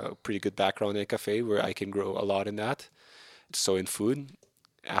have a pretty good background in a cafe where I can grow a lot in that. So in food,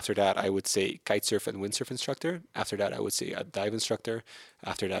 after that, I would say kitesurf and windsurf instructor. After that, I would say a dive instructor.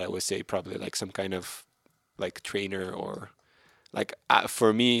 After that, I would say probably like some kind of like trainer or like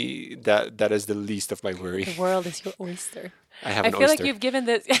for me that is the least of my worry. The world is your oyster. I have I an feel like oyster. you've given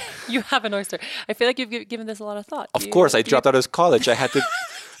this. You have an oyster. I feel like you've given this a lot of thought. Of course, I dropped out of college. I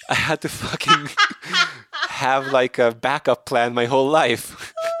had to fucking have like a backup plan my whole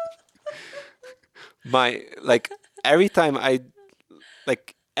life. My like every time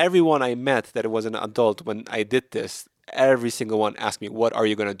like everyone I met that was an adult when I did this, every single one asked me, "What are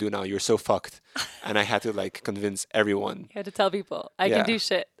you gonna do now? You're so fucked." And I had to like convince everyone, You had to tell people, I Yeah. can do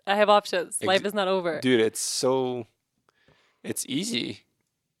shit. I have options. Life is not over. dude. It's easy.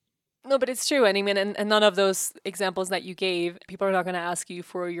 No, but it's true. And I mean, and none of those examples that you gave, people are not going to ask you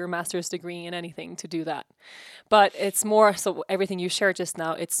for your master's degree in anything to do that. But it's more, so everything you shared just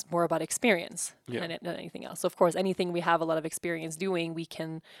now, it's more about experience Yeah. than anything else. So of course, anything we have a lot of experience doing, we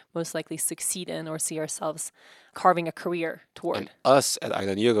can most likely succeed in or see ourselves carving a career toward. And us at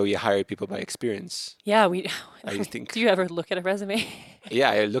Island Yoga, we hire people by experience. Yeah, we. I think. Do you ever look at a resume?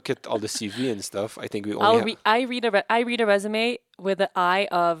 Yeah, I look at all the CV and stuff. I think we only have. I read a resume with the eye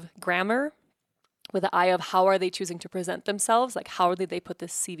of grammar, with the eye of how are they choosing to present themselves, like how did they put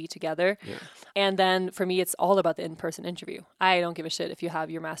this CV together, and then for me it's all about the in-person interview. I don't give a shit if you have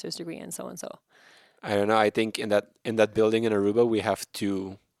your master's degree in so and so. I don't know. I think in that building in Aruba, we have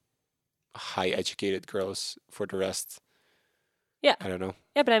two high educated girls. For the rest, Yeah. I don't know.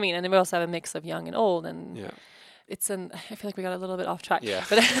 Yeah, but I mean, and then we also have a mix of young and old, and Yeah. I feel like we got a little bit off track. Yeah.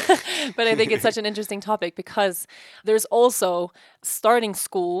 But but I think it's such an interesting topic because there's also starting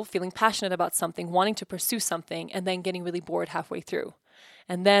school, feeling passionate about something, wanting to pursue something, and then getting really bored halfway through.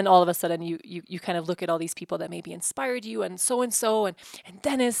 And then all of a sudden you kind of look at all these people that maybe inspired you and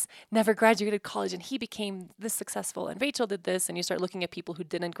Dennis never graduated college and he became this successful and Rachel did this, and you start looking at people who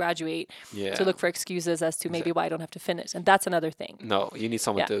didn't graduate Yeah. to look for excuses as to maybe why I don't have to finish. And that's another thing. No, you need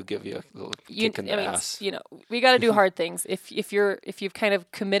someone Yeah. to give you a little kick in the ass. We got to do hard things. If you've kind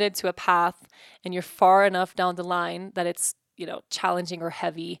of committed to a path and you're far enough down the line that it's challenging or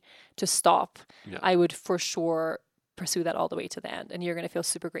heavy to stop, Yeah. I would for sure pursue that all the way to the end, and you're going to feel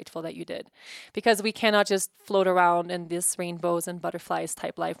super grateful that you did, because we cannot just float around in this rainbows and butterflies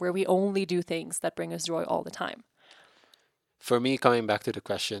type life where we only do things that bring us joy all the time. For me, coming back to the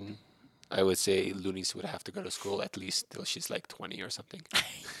question, I would say Loonies would have to go to school at least till she's like 20 or something.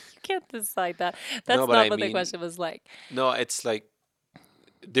 You can't decide that. That's No, but not I what the mean- question was like. No, it's like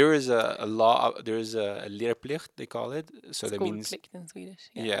there is a law. There is a leerplicht, they call it. So that means Skolplikt in Swedish.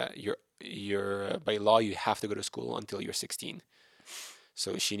 yeah, you're by law you have to go to school until you're 16.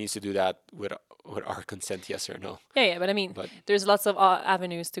 So she needs to do that with our consent, yes or no. Yeah, but I mean, there's lots of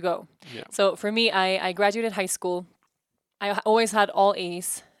avenues to go. Yeah. So for me, I graduated high school. I always had all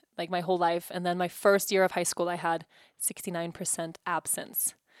A's, like my whole life. And then my first year of high school, I had 69%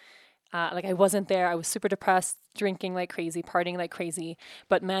 absence. Like I wasn't there. I was super depressed, drinking like crazy, partying like crazy,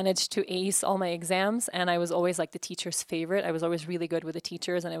 but managed to ace all my exams. And I was always like the teacher's favorite. I was always really good with the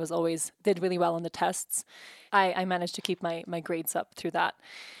teachers, and I was always did really well on the tests. I managed to keep my grades up through that.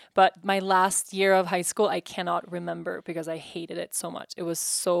 But my last year of high school, I cannot remember because I hated it so much. It was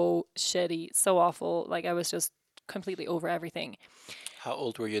so shitty, so awful. Like I was just completely over everything. How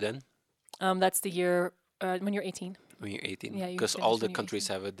old were you then? That's the year when you're 18. When you're 18? Yeah, you because finish all when the you're countries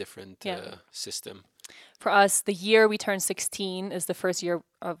have a different system. For us, the year we turn 16 is the first year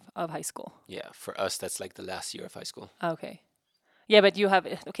of high school. Yeah, for us, that's like the last year of high school. Okay. Yeah, but you have,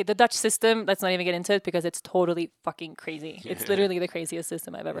 okay, the Dutch system, let's not even get into it because it's totally fucking crazy. It's literally the craziest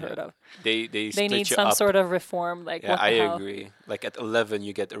system I've ever heard of. They split need you some up. sort of reform. Like, Yeah, what the I hell? agree. Like at 11,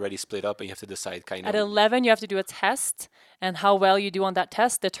 you get already split up and you have to decide kind At of. 11, you have to do a test, and how well you do on that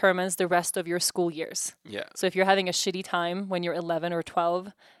test determines the rest of your school years. Yeah. So if you're having a shitty time when you're 11 or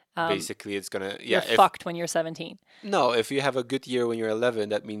 12, Basically, it's gonna. you're Yeah. fucked when you're 17. No, if you have a good year when you're 11,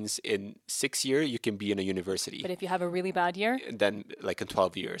 that means in 6 years you can be in a university. But if you have a really bad year, And then, like in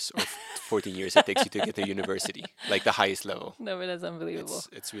 12 years or 14 years, it takes you to get to university, like the highest level. no, it is unbelievable.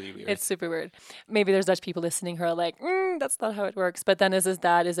 It's really weird. It's super weird. Maybe there's Dutch people listening who are like, that's not how it works. But then his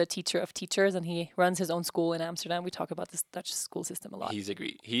dad is a teacher of teachers, and he runs his own school in Amsterdam. We talk about this Dutch school system a lot. He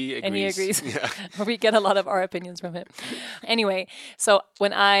agrees. And he agrees. Yeah. We get a lot of our opinions from him. Anyway, so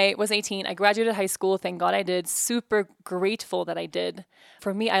when I was 18, I graduated high school. Thank God I did. Super grateful that I did.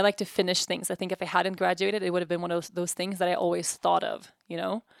 For me, I like to finish things. I think if I hadn't graduated, it would have been one of those things that I always thought of, you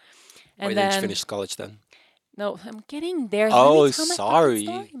know? Why didn't you finish college then? No, I'm getting there. Oh, Let me tell my fucking sorry.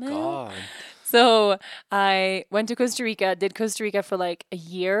 story, man. God. So I went to Costa Rica, did Costa Rica for like a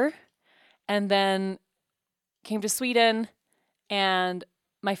year, and then came to Sweden, and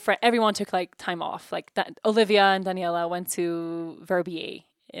my friend, everyone took like time off. Like that, Olivia and Daniela went to Verbier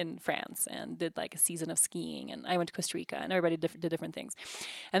in France and did like a season of skiing, and I went to Costa Rica, and everybody did different things.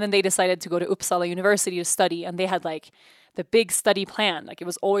 And then they decided to go to Uppsala University to study, and they had like the big study plan. Like it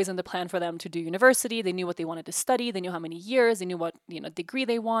was always in the plan for them to do university. They knew what they wanted to study. They knew how many years. They knew what degree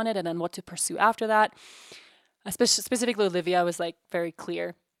they wanted, and then what to pursue after that. Specifically, Olivia was like very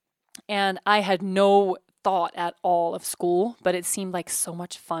clear, and I had no thought at all of school, but it seemed like so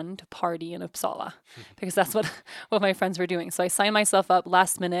much fun to party in Uppsala because that's what my friends were doing. So I signed myself up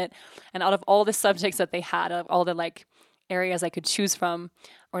last minute, and out of all the subjects that they had, out of all the like areas I could choose from,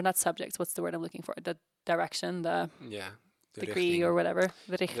 or not subjects, what's the word I'm looking for? The direction, the degree or whatever,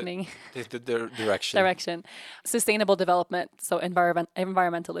 the richting. The direction. Direction. Sustainable development, so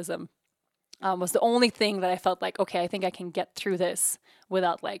environmentalism. Was the only thing that I felt like, okay, I think I can get through this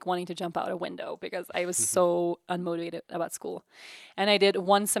without like wanting to jump out a window because I was so unmotivated about school. And I did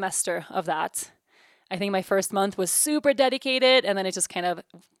one semester of that. I think my first month was super dedicated, and then it just kind of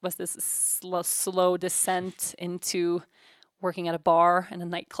was this slow descent into working at a bar and a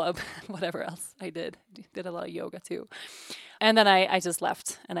nightclub, whatever else I did. Did a lot of yoga too. And then I just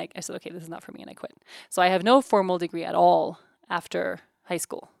left, and I said, okay, this is not for me, and I quit. So I have no formal degree at all after high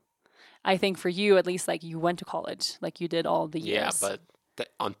school. I think for you, at least, like you went to college, like you did all the years. Yeah, but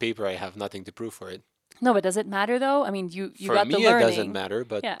on paper, I have nothing to prove for it. No, but does it matter though? I mean, you for got me, the learning. it doesn't matter,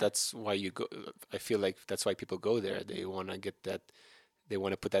 but Yeah. that's why you go. I feel like that's why people go there. They want to get that. They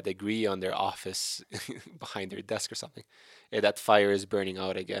want to put that degree on their office behind their desk or something. Yeah, that fire is burning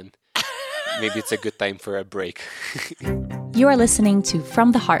out again. Maybe it's a good time for a break. You are listening to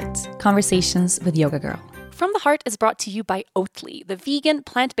From the Heart, Conversations with Yoga Girl. From the Heart is brought to you by Oatly, the vegan,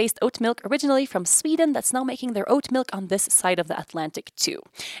 plant-based oat milk originally from Sweden that's now making their oat milk on this side of the Atlantic too.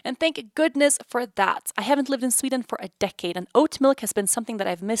 And thank goodness for that. I haven't lived in Sweden for a decade, and oat milk has been something that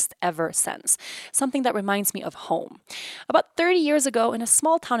I've missed ever since. Something that reminds me of home. About 30 years ago, in a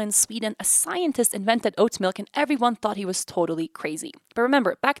small town in Sweden, a scientist invented oat milk, and everyone thought he was totally crazy. But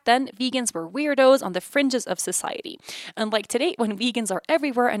remember, back then, vegans were weirdos on the fringes of society. Unlike today, when vegans are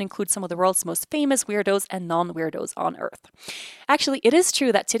everywhere and include some of the world's most famous weirdos and non-weirdos on Earth. Actually, it is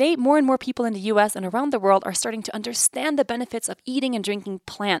true that today more and more people in the US and around the world are starting to understand the benefits of eating and drinking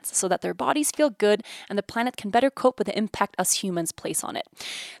plants so that their bodies feel good and the planet can better cope with the impact us humans place on it.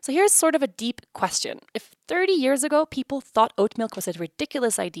 So here's sort of a deep question. If 30 years ago people thought oat milk was a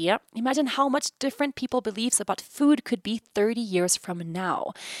ridiculous idea, imagine how much different people's beliefs about food could be 30 years from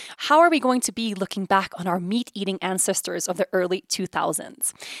now. How are we going to be looking back on our meat-eating ancestors of the early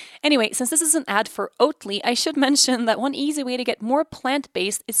 2000s? Anyway, since this is an ad for Oatly, I should mention that one easy way to get get more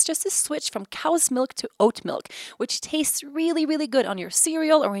plant-based, it's just a switch from cow's milk to oat milk, which tastes really, really good on your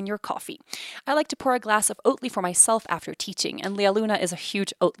cereal or in your coffee. I like to pour a glass of Oatly for myself after teaching, and Leah Luna is a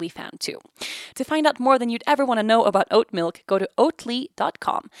huge Oatly fan too. To find out more than you'd ever want to know about oat milk, go to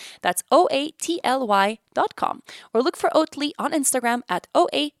oatly.com. That's OATLY.com. Or look for Oatly on Instagram at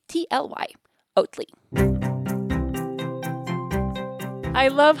OATLY. Oatly. I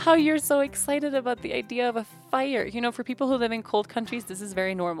love how you're so excited about the idea of a fire. You know, for people who live in cold countries, this is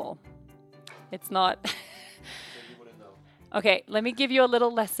very normal. It's not. Okay, let me give you a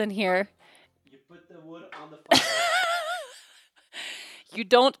little lesson here. You put the wood on the fire. You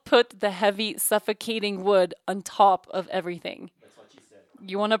don't put the heavy, suffocating wood on top of everything. That's what she said.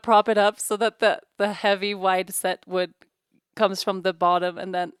 You want to prop it up so that the heavy, wide set wood comes from the bottom,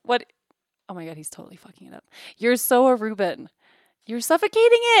 and then what? Oh my God, he's totally fucking it up. You're so a Reuben. You're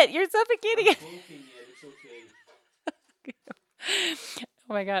suffocating it. You're suffocating it. It's okay.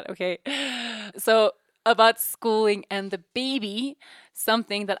 Oh my God. Okay. So about schooling and the baby,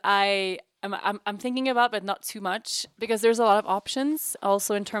 something that I'm thinking about, but not too much, because there's a lot of options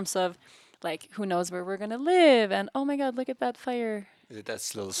also in terms of like, who knows where we're going to live. And oh my God, look at that fire.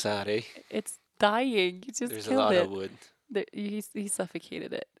 That's a little sad, eh? It's dying. You just There's a killed lot it. of wood. He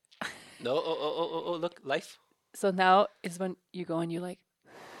suffocated it. No, oh, look, life. So now is when you go and you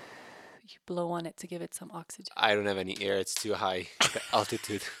blow on it to give it some oxygen. I don't have any air. It's too high, the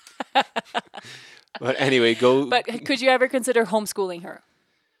altitude. But anyway, go. But could you ever consider homeschooling her?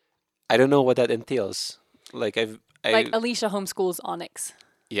 I don't know what that entails. Like Like Alicia homeschools Onyx.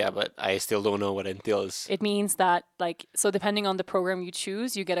 yeah, but I still don't know what it entails. It means that so depending on the program you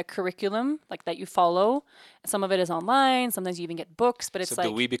choose, you get a curriculum like that you follow. Some of it is online. Sometimes you even get books, but it's So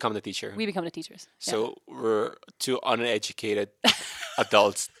do we become the teacher? we become the teachers. Yeah. So we're two uneducated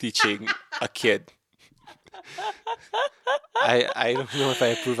adults teaching a kid. I don't know if I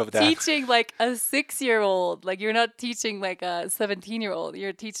approve of that. Teaching like a 6-year-old, like you're not teaching like a 17-year-old.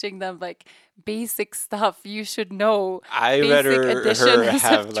 You're teaching them like basic stuff you should know. I basic rather addition, her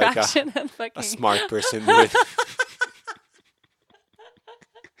have like subtraction, and a fucking. smart person do it.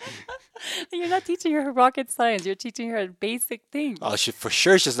 You're not teaching her rocket science. You're teaching her basic things. Oh, for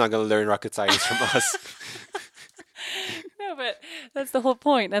sure she's not gonna learn rocket science from us. No, but that's the whole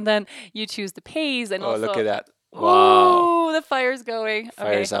point. And then you choose the pace and Oh, also. look at that! Wow, Oh, the fire's going.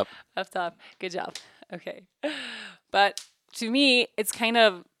 fire's Okay. up. Up top. Good job. Okay. But to me, it's kind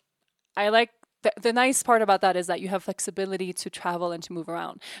of, I like, the nice part about that is that you have flexibility to travel and to move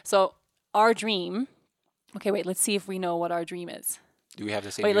around. So our dream, okay, wait, let's see if we know what our dream is. Do we have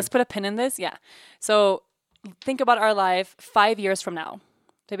the same? Wait, dream? let's put a pin in this. Yeah. So think about our life 5 years from now.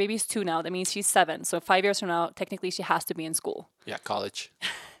 The baby's 2 now. That means she's 7. So 5 years from now, technically she has to be in school. Yeah, college.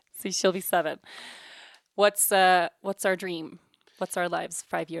 So she'll be 7. What's our dream? What's our lives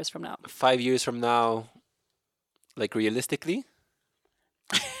 5 years from now? 5 years from now, like realistically.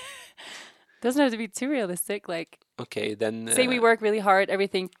 Doesn't have to be too realistic. Like, Okay, then. say we work really hard,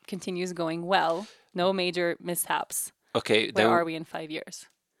 everything continues going well, no major mishaps. Okay, Where then are we in 5 years?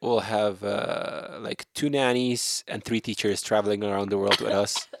 we'll have like 2 nannies and 3 teachers traveling around the world with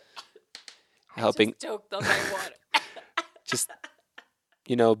us, helping. Just choked on my water. Just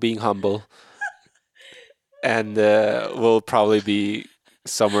being humble. And we'll probably be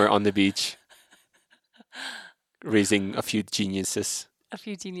somewhere on the beach raising a few geniuses. A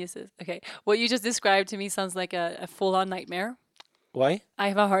few geniuses. Okay. What you just described to me sounds like a full-on nightmare. Why? I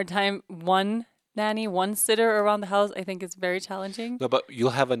have a hard time. One nanny, one sitter around the house, I think is very challenging. No, but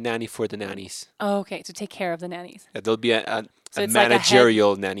you'll have a nanny for the nannies. Oh, okay. To take care of the nannies. There'll be a So it's like a head-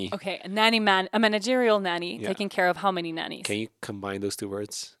 managerial nanny. Okay. A managerial nanny Yeah. taking care of how many nannies? Can you combine those 2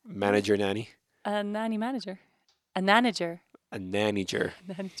 words? Manager, nanny? A nanny manager. A nanager. A nanager.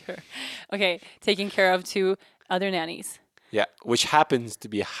 Manager. Okay. Taking care of 2 other nannies. Yeah, which happens to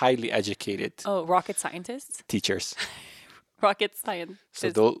be highly educated Oh, rocket scientists? teachers. Rocket science So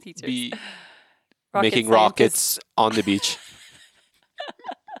they'll teachers. be Rocket making scientists. rockets on the beach.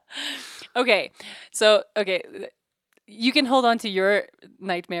 Okay. So, you can hold on to your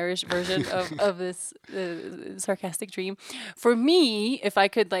nightmarish version of this sarcastic dream. For me, if I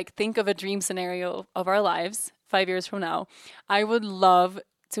could think of a dream scenario of our lives 5 years from now, I would love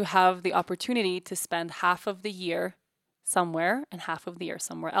to have the opportunity to spend half of the year somewhere and half of the year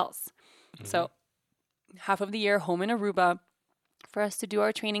somewhere else. Mm-hmm. So half of the year home in Aruba for us to do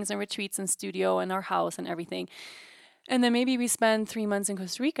our trainings and retreats and studio and our house and everything. And then maybe we spend 3 months in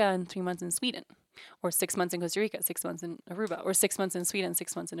Costa Rica and 3 months in Sweden, or 6 months in Costa Rica, 6 months in Aruba, or 6 months in Sweden,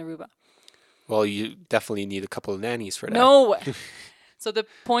 6 months in Aruba. Well, you definitely need a couple of nannies for that. No. So the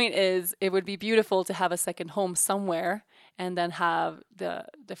point is, it would be beautiful to have a second home somewhere and then have the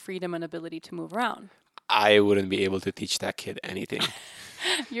freedom and ability to move around. I wouldn't be able to teach that kid anything.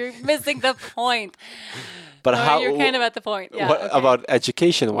 You're missing the point. But No, how? you're kind of at the point. Yeah. What okay. about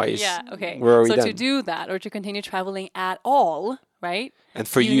education-wise? Yeah. Okay. Where are we so then? to do that, or to continue traveling at all, right? And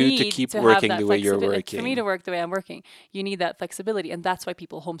for you to need keep have working that the way you're flexibility. For me working. to work the way I'm working, you need that flexibility, and that's why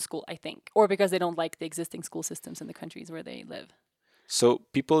people homeschool, I think, or because they don't like the existing school systems in the countries where they live. So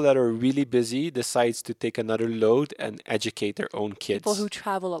people that are really busy decides to take another load and educate their own kids. People who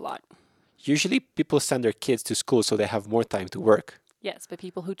travel a lot. Usually people send their kids to school so they have more time to work. Yes, but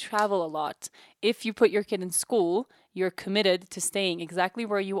people who travel a lot, if you put your kid in school, you're committed to staying exactly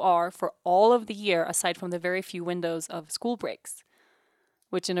where you are for all of the year, aside from the very few windows of school breaks,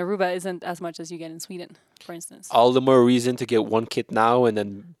 which in Aruba isn't as much as you get in Sweden, for instance. All the more reason to get one kid now and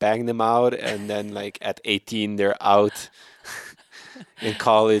then bang them out, and then like at 18 they're out in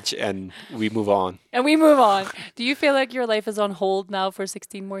college and we move on. And we move on. Do you feel like your life is on hold now for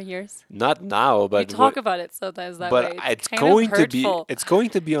 16 more years? Not now, You but talk about it sometimes that but way. it's kind of going to be hurtful. it's going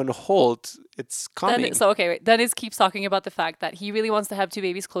to be on hold. It's coming. Dennis, so okay, wait. Dennis keeps talking about the fact that he really wants to have two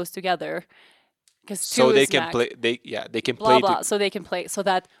babies close together because so they can play. They can Blah play. blah. So they can play. So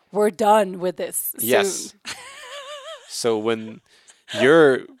that we're done with this. Yes. Soon. So when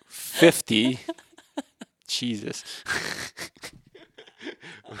you're 50, Jesus.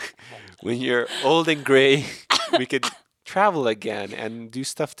 When you're old and gray, we could travel again and do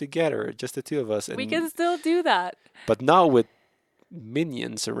stuff together, just the two of us. And, We can still do that. but not with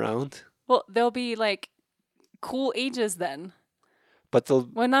minions around. Well, they'll be like cool ages then. But they'll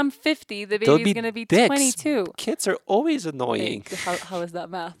When I'm 50, the they'll baby's be gonna be dicks. 22. Kids are always Wait, annoying. how is that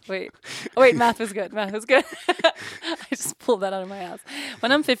math? Wait. Oh, wait, math was good. Math was good. I just pulled that out of my ass.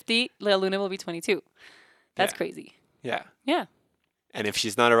 When I'm 50, Luna will be 22. That's Yeah. crazy. Yeah. Yeah. And if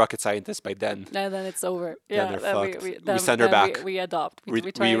she's not a rocket scientist by then, No, then it's over. Then Yeah, they're then fucked. We then- send her then back. We adopt. we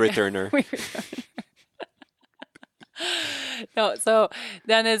try return her. we return. No, so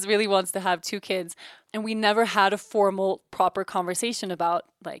Dennis really wants to have two kids, and we never had a formal, proper conversation about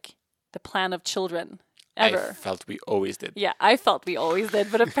like the plan of children I ever. felt we always did. Yeah, I felt we always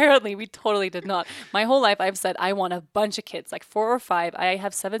did, but apparently we totally did not. My whole life I've said I want a bunch of kids, like 4 or 5. I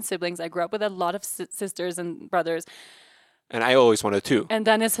have 7 siblings. I grew up with a lot of sisters and brothers. And I always wanted to. And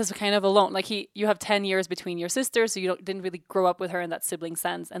Dennis is kind of alone. Like you have 10 years between your sisters, so you didn't really grow up with her in that sibling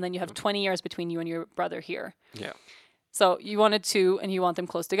sense. And then you have 20 years between you and your brother here. Yeah. So you wanted 2 and you want them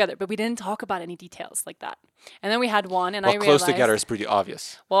close together, but we didn't talk about any details like that. And then we had one, and Well, I close realized together is pretty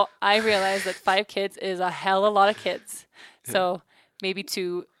obvious. Well, I realized that 5 kids is a hell of a lot of kids. So maybe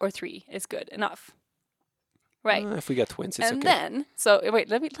 2 or 3 is good enough. Right. If we got twins, it's And okay. then, so wait,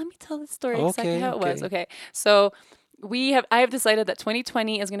 let me tell the story exactly Okay, how it was. okay. Okay. So I have decided that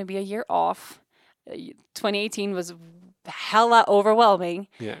 2020 is going to be a year off. 2018 was hella overwhelming.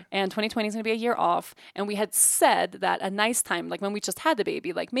 Yeah. And 2020 is going to be a year off. And we had said that a nice time, like when we just had the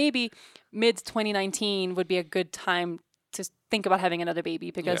baby, like maybe mid 2019 would be a good time to think about having another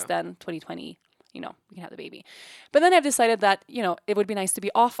baby, because Yeah. then 2020, we can have the baby. But then I've decided that, it would be nice to be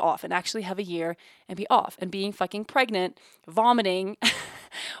off and actually have a year and be off. And being fucking pregnant, vomiting,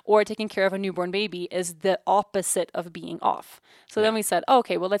 or taking care of a newborn baby is the opposite of being off. So then we said,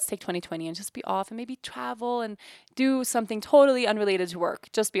 okay, well, let's take 2020 and just be off and maybe travel and do something totally unrelated to work.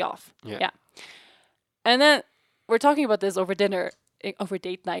 Just be off. Yeah. And then we're talking about this over dinner, over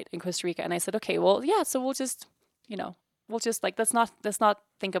date night in Costa Rica. And I said, okay, well, yeah, so we'll just, like, let's not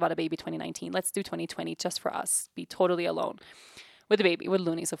think about a baby 2019. Let's do 2020 just for us. Be totally alone with the baby, with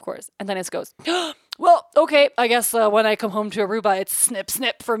Loonies, of course. And then it goes, well, okay, I guess when I come home to Aruba, it's snip,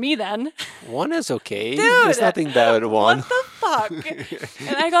 snip for me then. One is okay. Dude, There's nothing bad with one. What the fuck?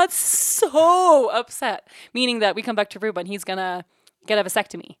 And I got so upset, meaning that we come back to Aruba and he's gonna get a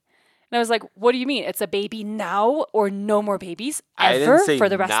vasectomy. And I was like, what do you mean? It's a baby now or no more babies I ever didn't say for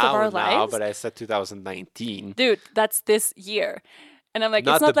the rest of our now, lives? but I said 2019. Dude, that's this year. And I'm like,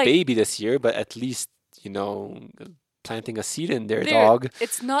 Not it's not the like, baby this year, but at least, planting a seed in there, dude, dog.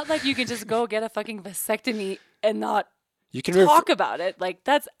 it's not like you can just go get a fucking vasectomy and not You can talk about it. Like,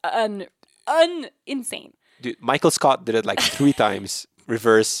 that's insane. Dude, Michael Scott did it like 3 times.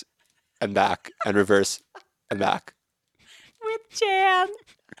 Reverse and back and reverse and back. With Jan.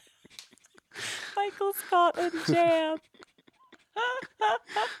 Michael Scott and Jan.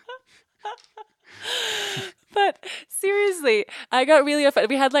 But seriously, I got really offended.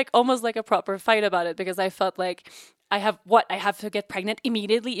 We had like almost like a proper fight about it, because I felt like I have to get pregnant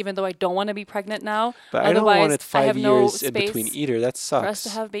immediately, even though I don't want to be pregnant now. But I don't want it 5 I have no years in space between either. That for us sucks. to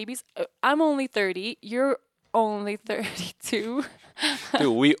have babies. I'm only 30. You're only 32. Dude,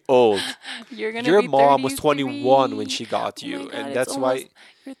 we old. You're gonna Your be mom was 21 when 33. she got Oh my you, God, and it's that's why. almost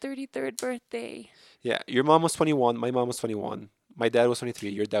your 33rd birthday. Yeah, your mom was 21, my mom was 21, my dad was 23,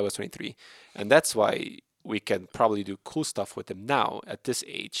 your dad was 23, and that's why we can probably do cool stuff with them now at this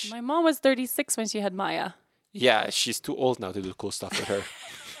age. My mom was 36 when she had Maya. Yeah, she's too old now to do cool stuff with her.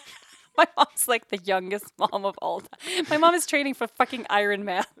 My mom's like the youngest mom of all time. My mom is training for fucking Iron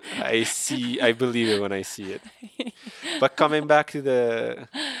Man. I believe it when I see it. But coming back to the,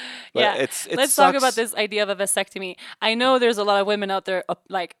 but Yeah, it let's talk about sucks. this idea of a vasectomy. I know there's a lot of women out there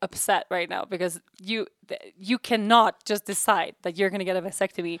upset right now because you cannot just decide that you're gonna get a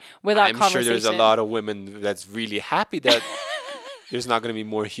vasectomy without I'm conversation. sure there's a lot of women that's really happy that there's not going to be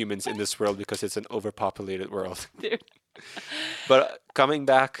more humans in this world because it's an overpopulated world. Dude. But coming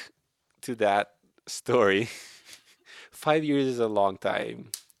back to that story, 5 years is a long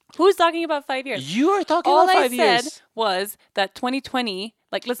time. Who's talking about 5 years? You are talking All about I 5 said years. was that 2020,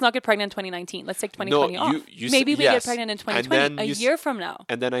 like, let's not get pregnant in 2019. Let's take No, 2020 off. you Maybe we get yes. pregnant in And 2020, then a you year from now.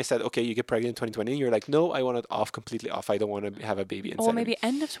 And then I said, okay, you get pregnant in 2020. And you're like, no, I want it off, completely off. I don't want to have a baby inside Or of maybe me.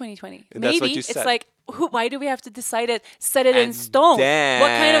 end of 2020. And that's what Maybe you it's said. like, why do we have to decide it, set it in And stone? What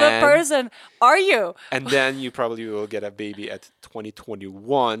kind of a then- person are you? And then you probably will get a baby at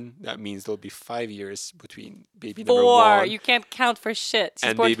 2021. That means there'll be 5 years between baby number 4. one You can't count for shit. She's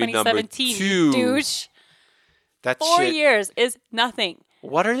and born baby number 2017. 2. You douche. That 4 shit. years is nothing.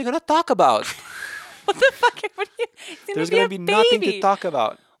 What are you gonna talk about? What the fuck? What do you, it's There's gonna gonna be be a nothing baby. to talk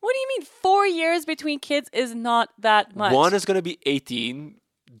about. What do you mean 4 years between kids is not that much? One is gonna be 18,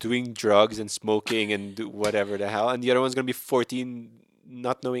 doing drugs and smoking and do whatever the hell, and the other one's gonna be 14,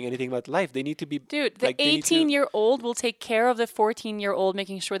 not knowing anything about life. They need to be Dude, the like, they need to- 18-year-old will take care of the 14-year-old,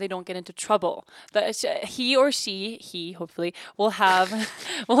 making sure they don't get into trouble. He or she hopefully will have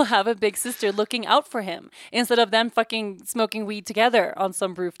will have a big sister looking out for him instead of them fucking smoking weed together on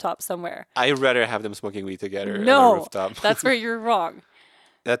some rooftop somewhere. I'd rather have them smoking weed together on a No, rooftop. that's where you're wrong.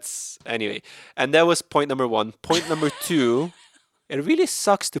 That's anyway. And that was point number 1. Point number 2, it really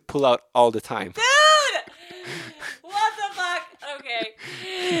sucks to pull out all the time. Dude! What the fuck?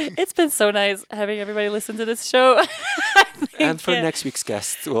 Okay. It's been so nice having everybody listen to this show. I think, And for next week's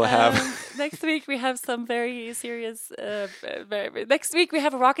guest, we'll have next week we have some very serious. Next week we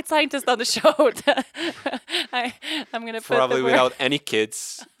have a rocket scientist on the show. I'm gonna put probably the word- without any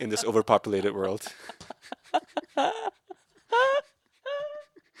kids in this overpopulated world.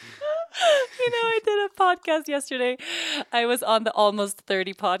 You know, I did a podcast yesterday. I was on the Almost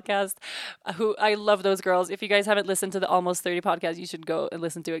 30 podcast. Who I love those girls. If you guys haven't listened to the Almost 30 podcast, you should go and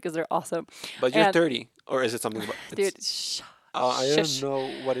listen to it because they're awesome. But you're And- 30, or is it something about? Dude, shh. I shush. don't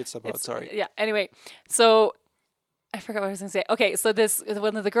know what it's about. It's- Sorry. Yeah. Anyway, so I forgot what I was going to say. Okay, so this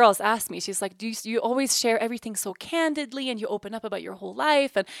one of the girls asked me. She's like, "Do you always share everything so candidly and you open up about your whole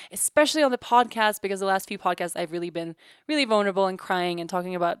life, and especially on the podcast because the last few podcasts I've really been really vulnerable and crying and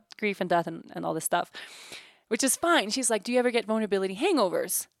talking about grief and death and all this stuff." Which is fine. She's like, "Do you ever get vulnerability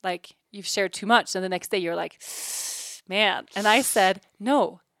hangovers? Like you've shared too much and the next day you're like, man." And I said,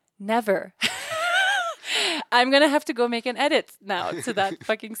 "No, never." I'm going to have to go make an edit now to that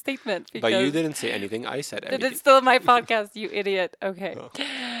fucking statement. But because you didn't say anything. I said everything. it's still my podcast, you idiot. Okay.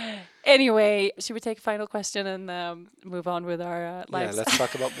 Anyway, should we take a final question and move on with our Yeah, lives? let's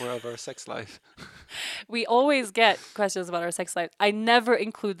talk about more of our sex life. We always get questions about our sex life. I never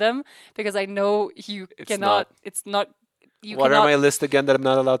include them because I know you It's cannot. not. It's not. You What cannot, are my list again that I'm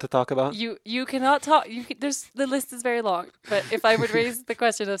not allowed to talk about? You cannot talk. There's the list is very long. But if I would raise the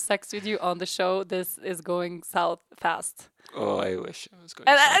question of sex with you on the show, this is going south fast. Oh, I wish I was going.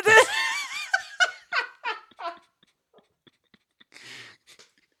 And south.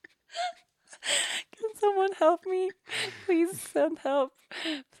 Can someone help me? Please send help.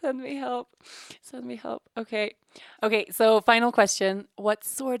 Send me help. Send me help. Okay. Okay, so final question. What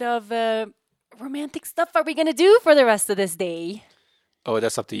sort of romantic stuff are we going to do for the rest of this day? Oh,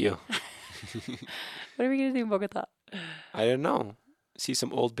 that's up to you. What are we going to do in Bogota? I don't know. See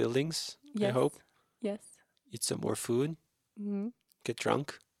some old buildings. I Yes. hope. Yes. Eat some more food. Hmm. Get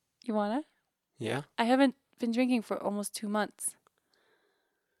drunk. You want to? Yeah. I haven't been drinking for almost 2 months.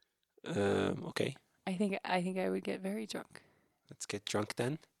 Okay. I think I would get very drunk. Let's get drunk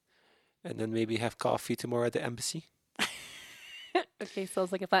then, and then maybe have coffee tomorrow at the embassy. Okay,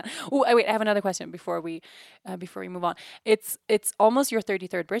 sounds like a plan. Oh, wait, I have another question before we move on. It's almost your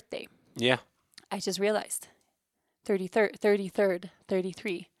 33rd birthday. Yeah. I just realized. 33rd,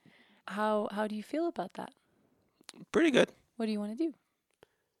 33. How do you feel about that? Pretty good. What do you want to do?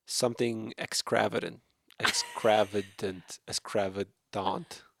 Something extravagant.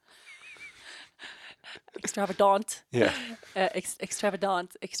 Extravagant. Yeah.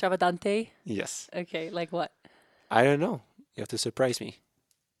 Extravagante. Yes. Okay, like what? I don't know. You have to surprise me.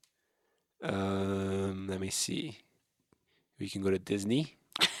 Let me see. We can go to Disney.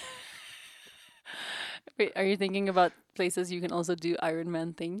 Wait, are you thinking about places you can also do Iron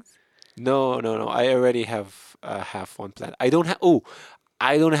Man things? No. I already have half one plan. I don't have. Oh,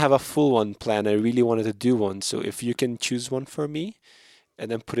 I don't have a full one plan. I really wanted to do one. So if you can choose one for me,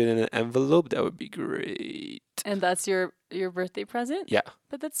 and then put it in an envelope, that would be great. And that's your birthday present? Yeah.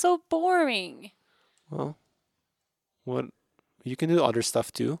 But that's so boring. Well, what you can do other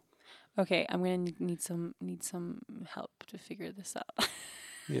stuff too. Okay, I'm gonna need some help to figure this out.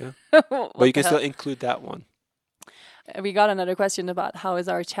 Yeah. What But you the can still hell? include that one. We got another question about how is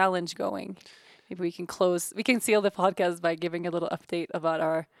our challenge going. Maybe we can seal the podcast by giving a little update about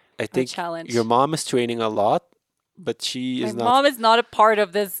our I think challenge. your mom is training a lot, but she My is not. mom is not a part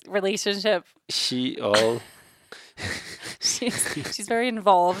of this relationship. She oh, She's very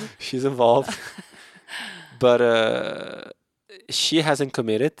involved. she's involved, but she hasn't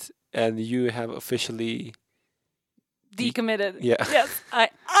committed, and you have officially. Decommitted. Yeah. Yes, I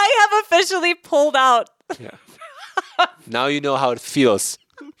have officially pulled out. Yeah. Now you know how it feels.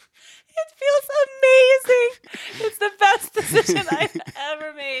 It feels amazing. It's the best decision I've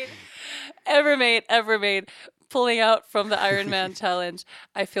ever made. Pulling out from the Iron Man challenge.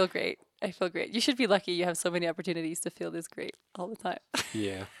 I feel great. You should be lucky you have so many opportunities to feel this great all the time.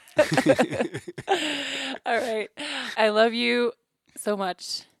 Yeah. All right. I love you so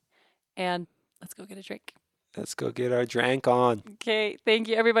much. And let's go get a drink. Let's go get our drink on. Okay. Thank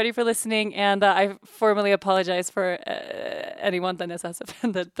you, everybody, for listening. And I formally apologize for anyone that has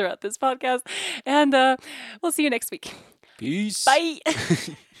offended throughout this podcast. And we'll see you next week. Peace. Bye.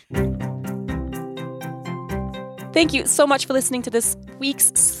 Thank you so much for listening to this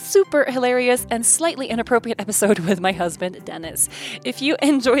week's super hilarious and slightly inappropriate episode with my husband, Dennis. If you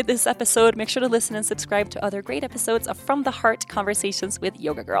enjoyed this episode, make sure to listen and subscribe to other great episodes of From the Heart Conversations with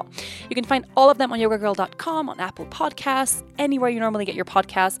Yoga Girl. You can find all of them on yogagirl.com, on Apple Podcasts, anywhere you normally get your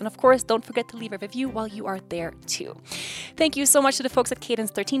podcasts. And of course, don't forget to leave a review while you are there too. Thank you so much to the folks at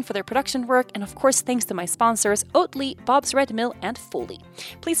Cadence 13 for their production work. And of course, thanks to my sponsors, Oatly, Bob's Red Mill, and Foley.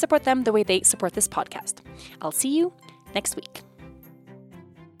 Please support them the way they support this podcast. I'll see you next week.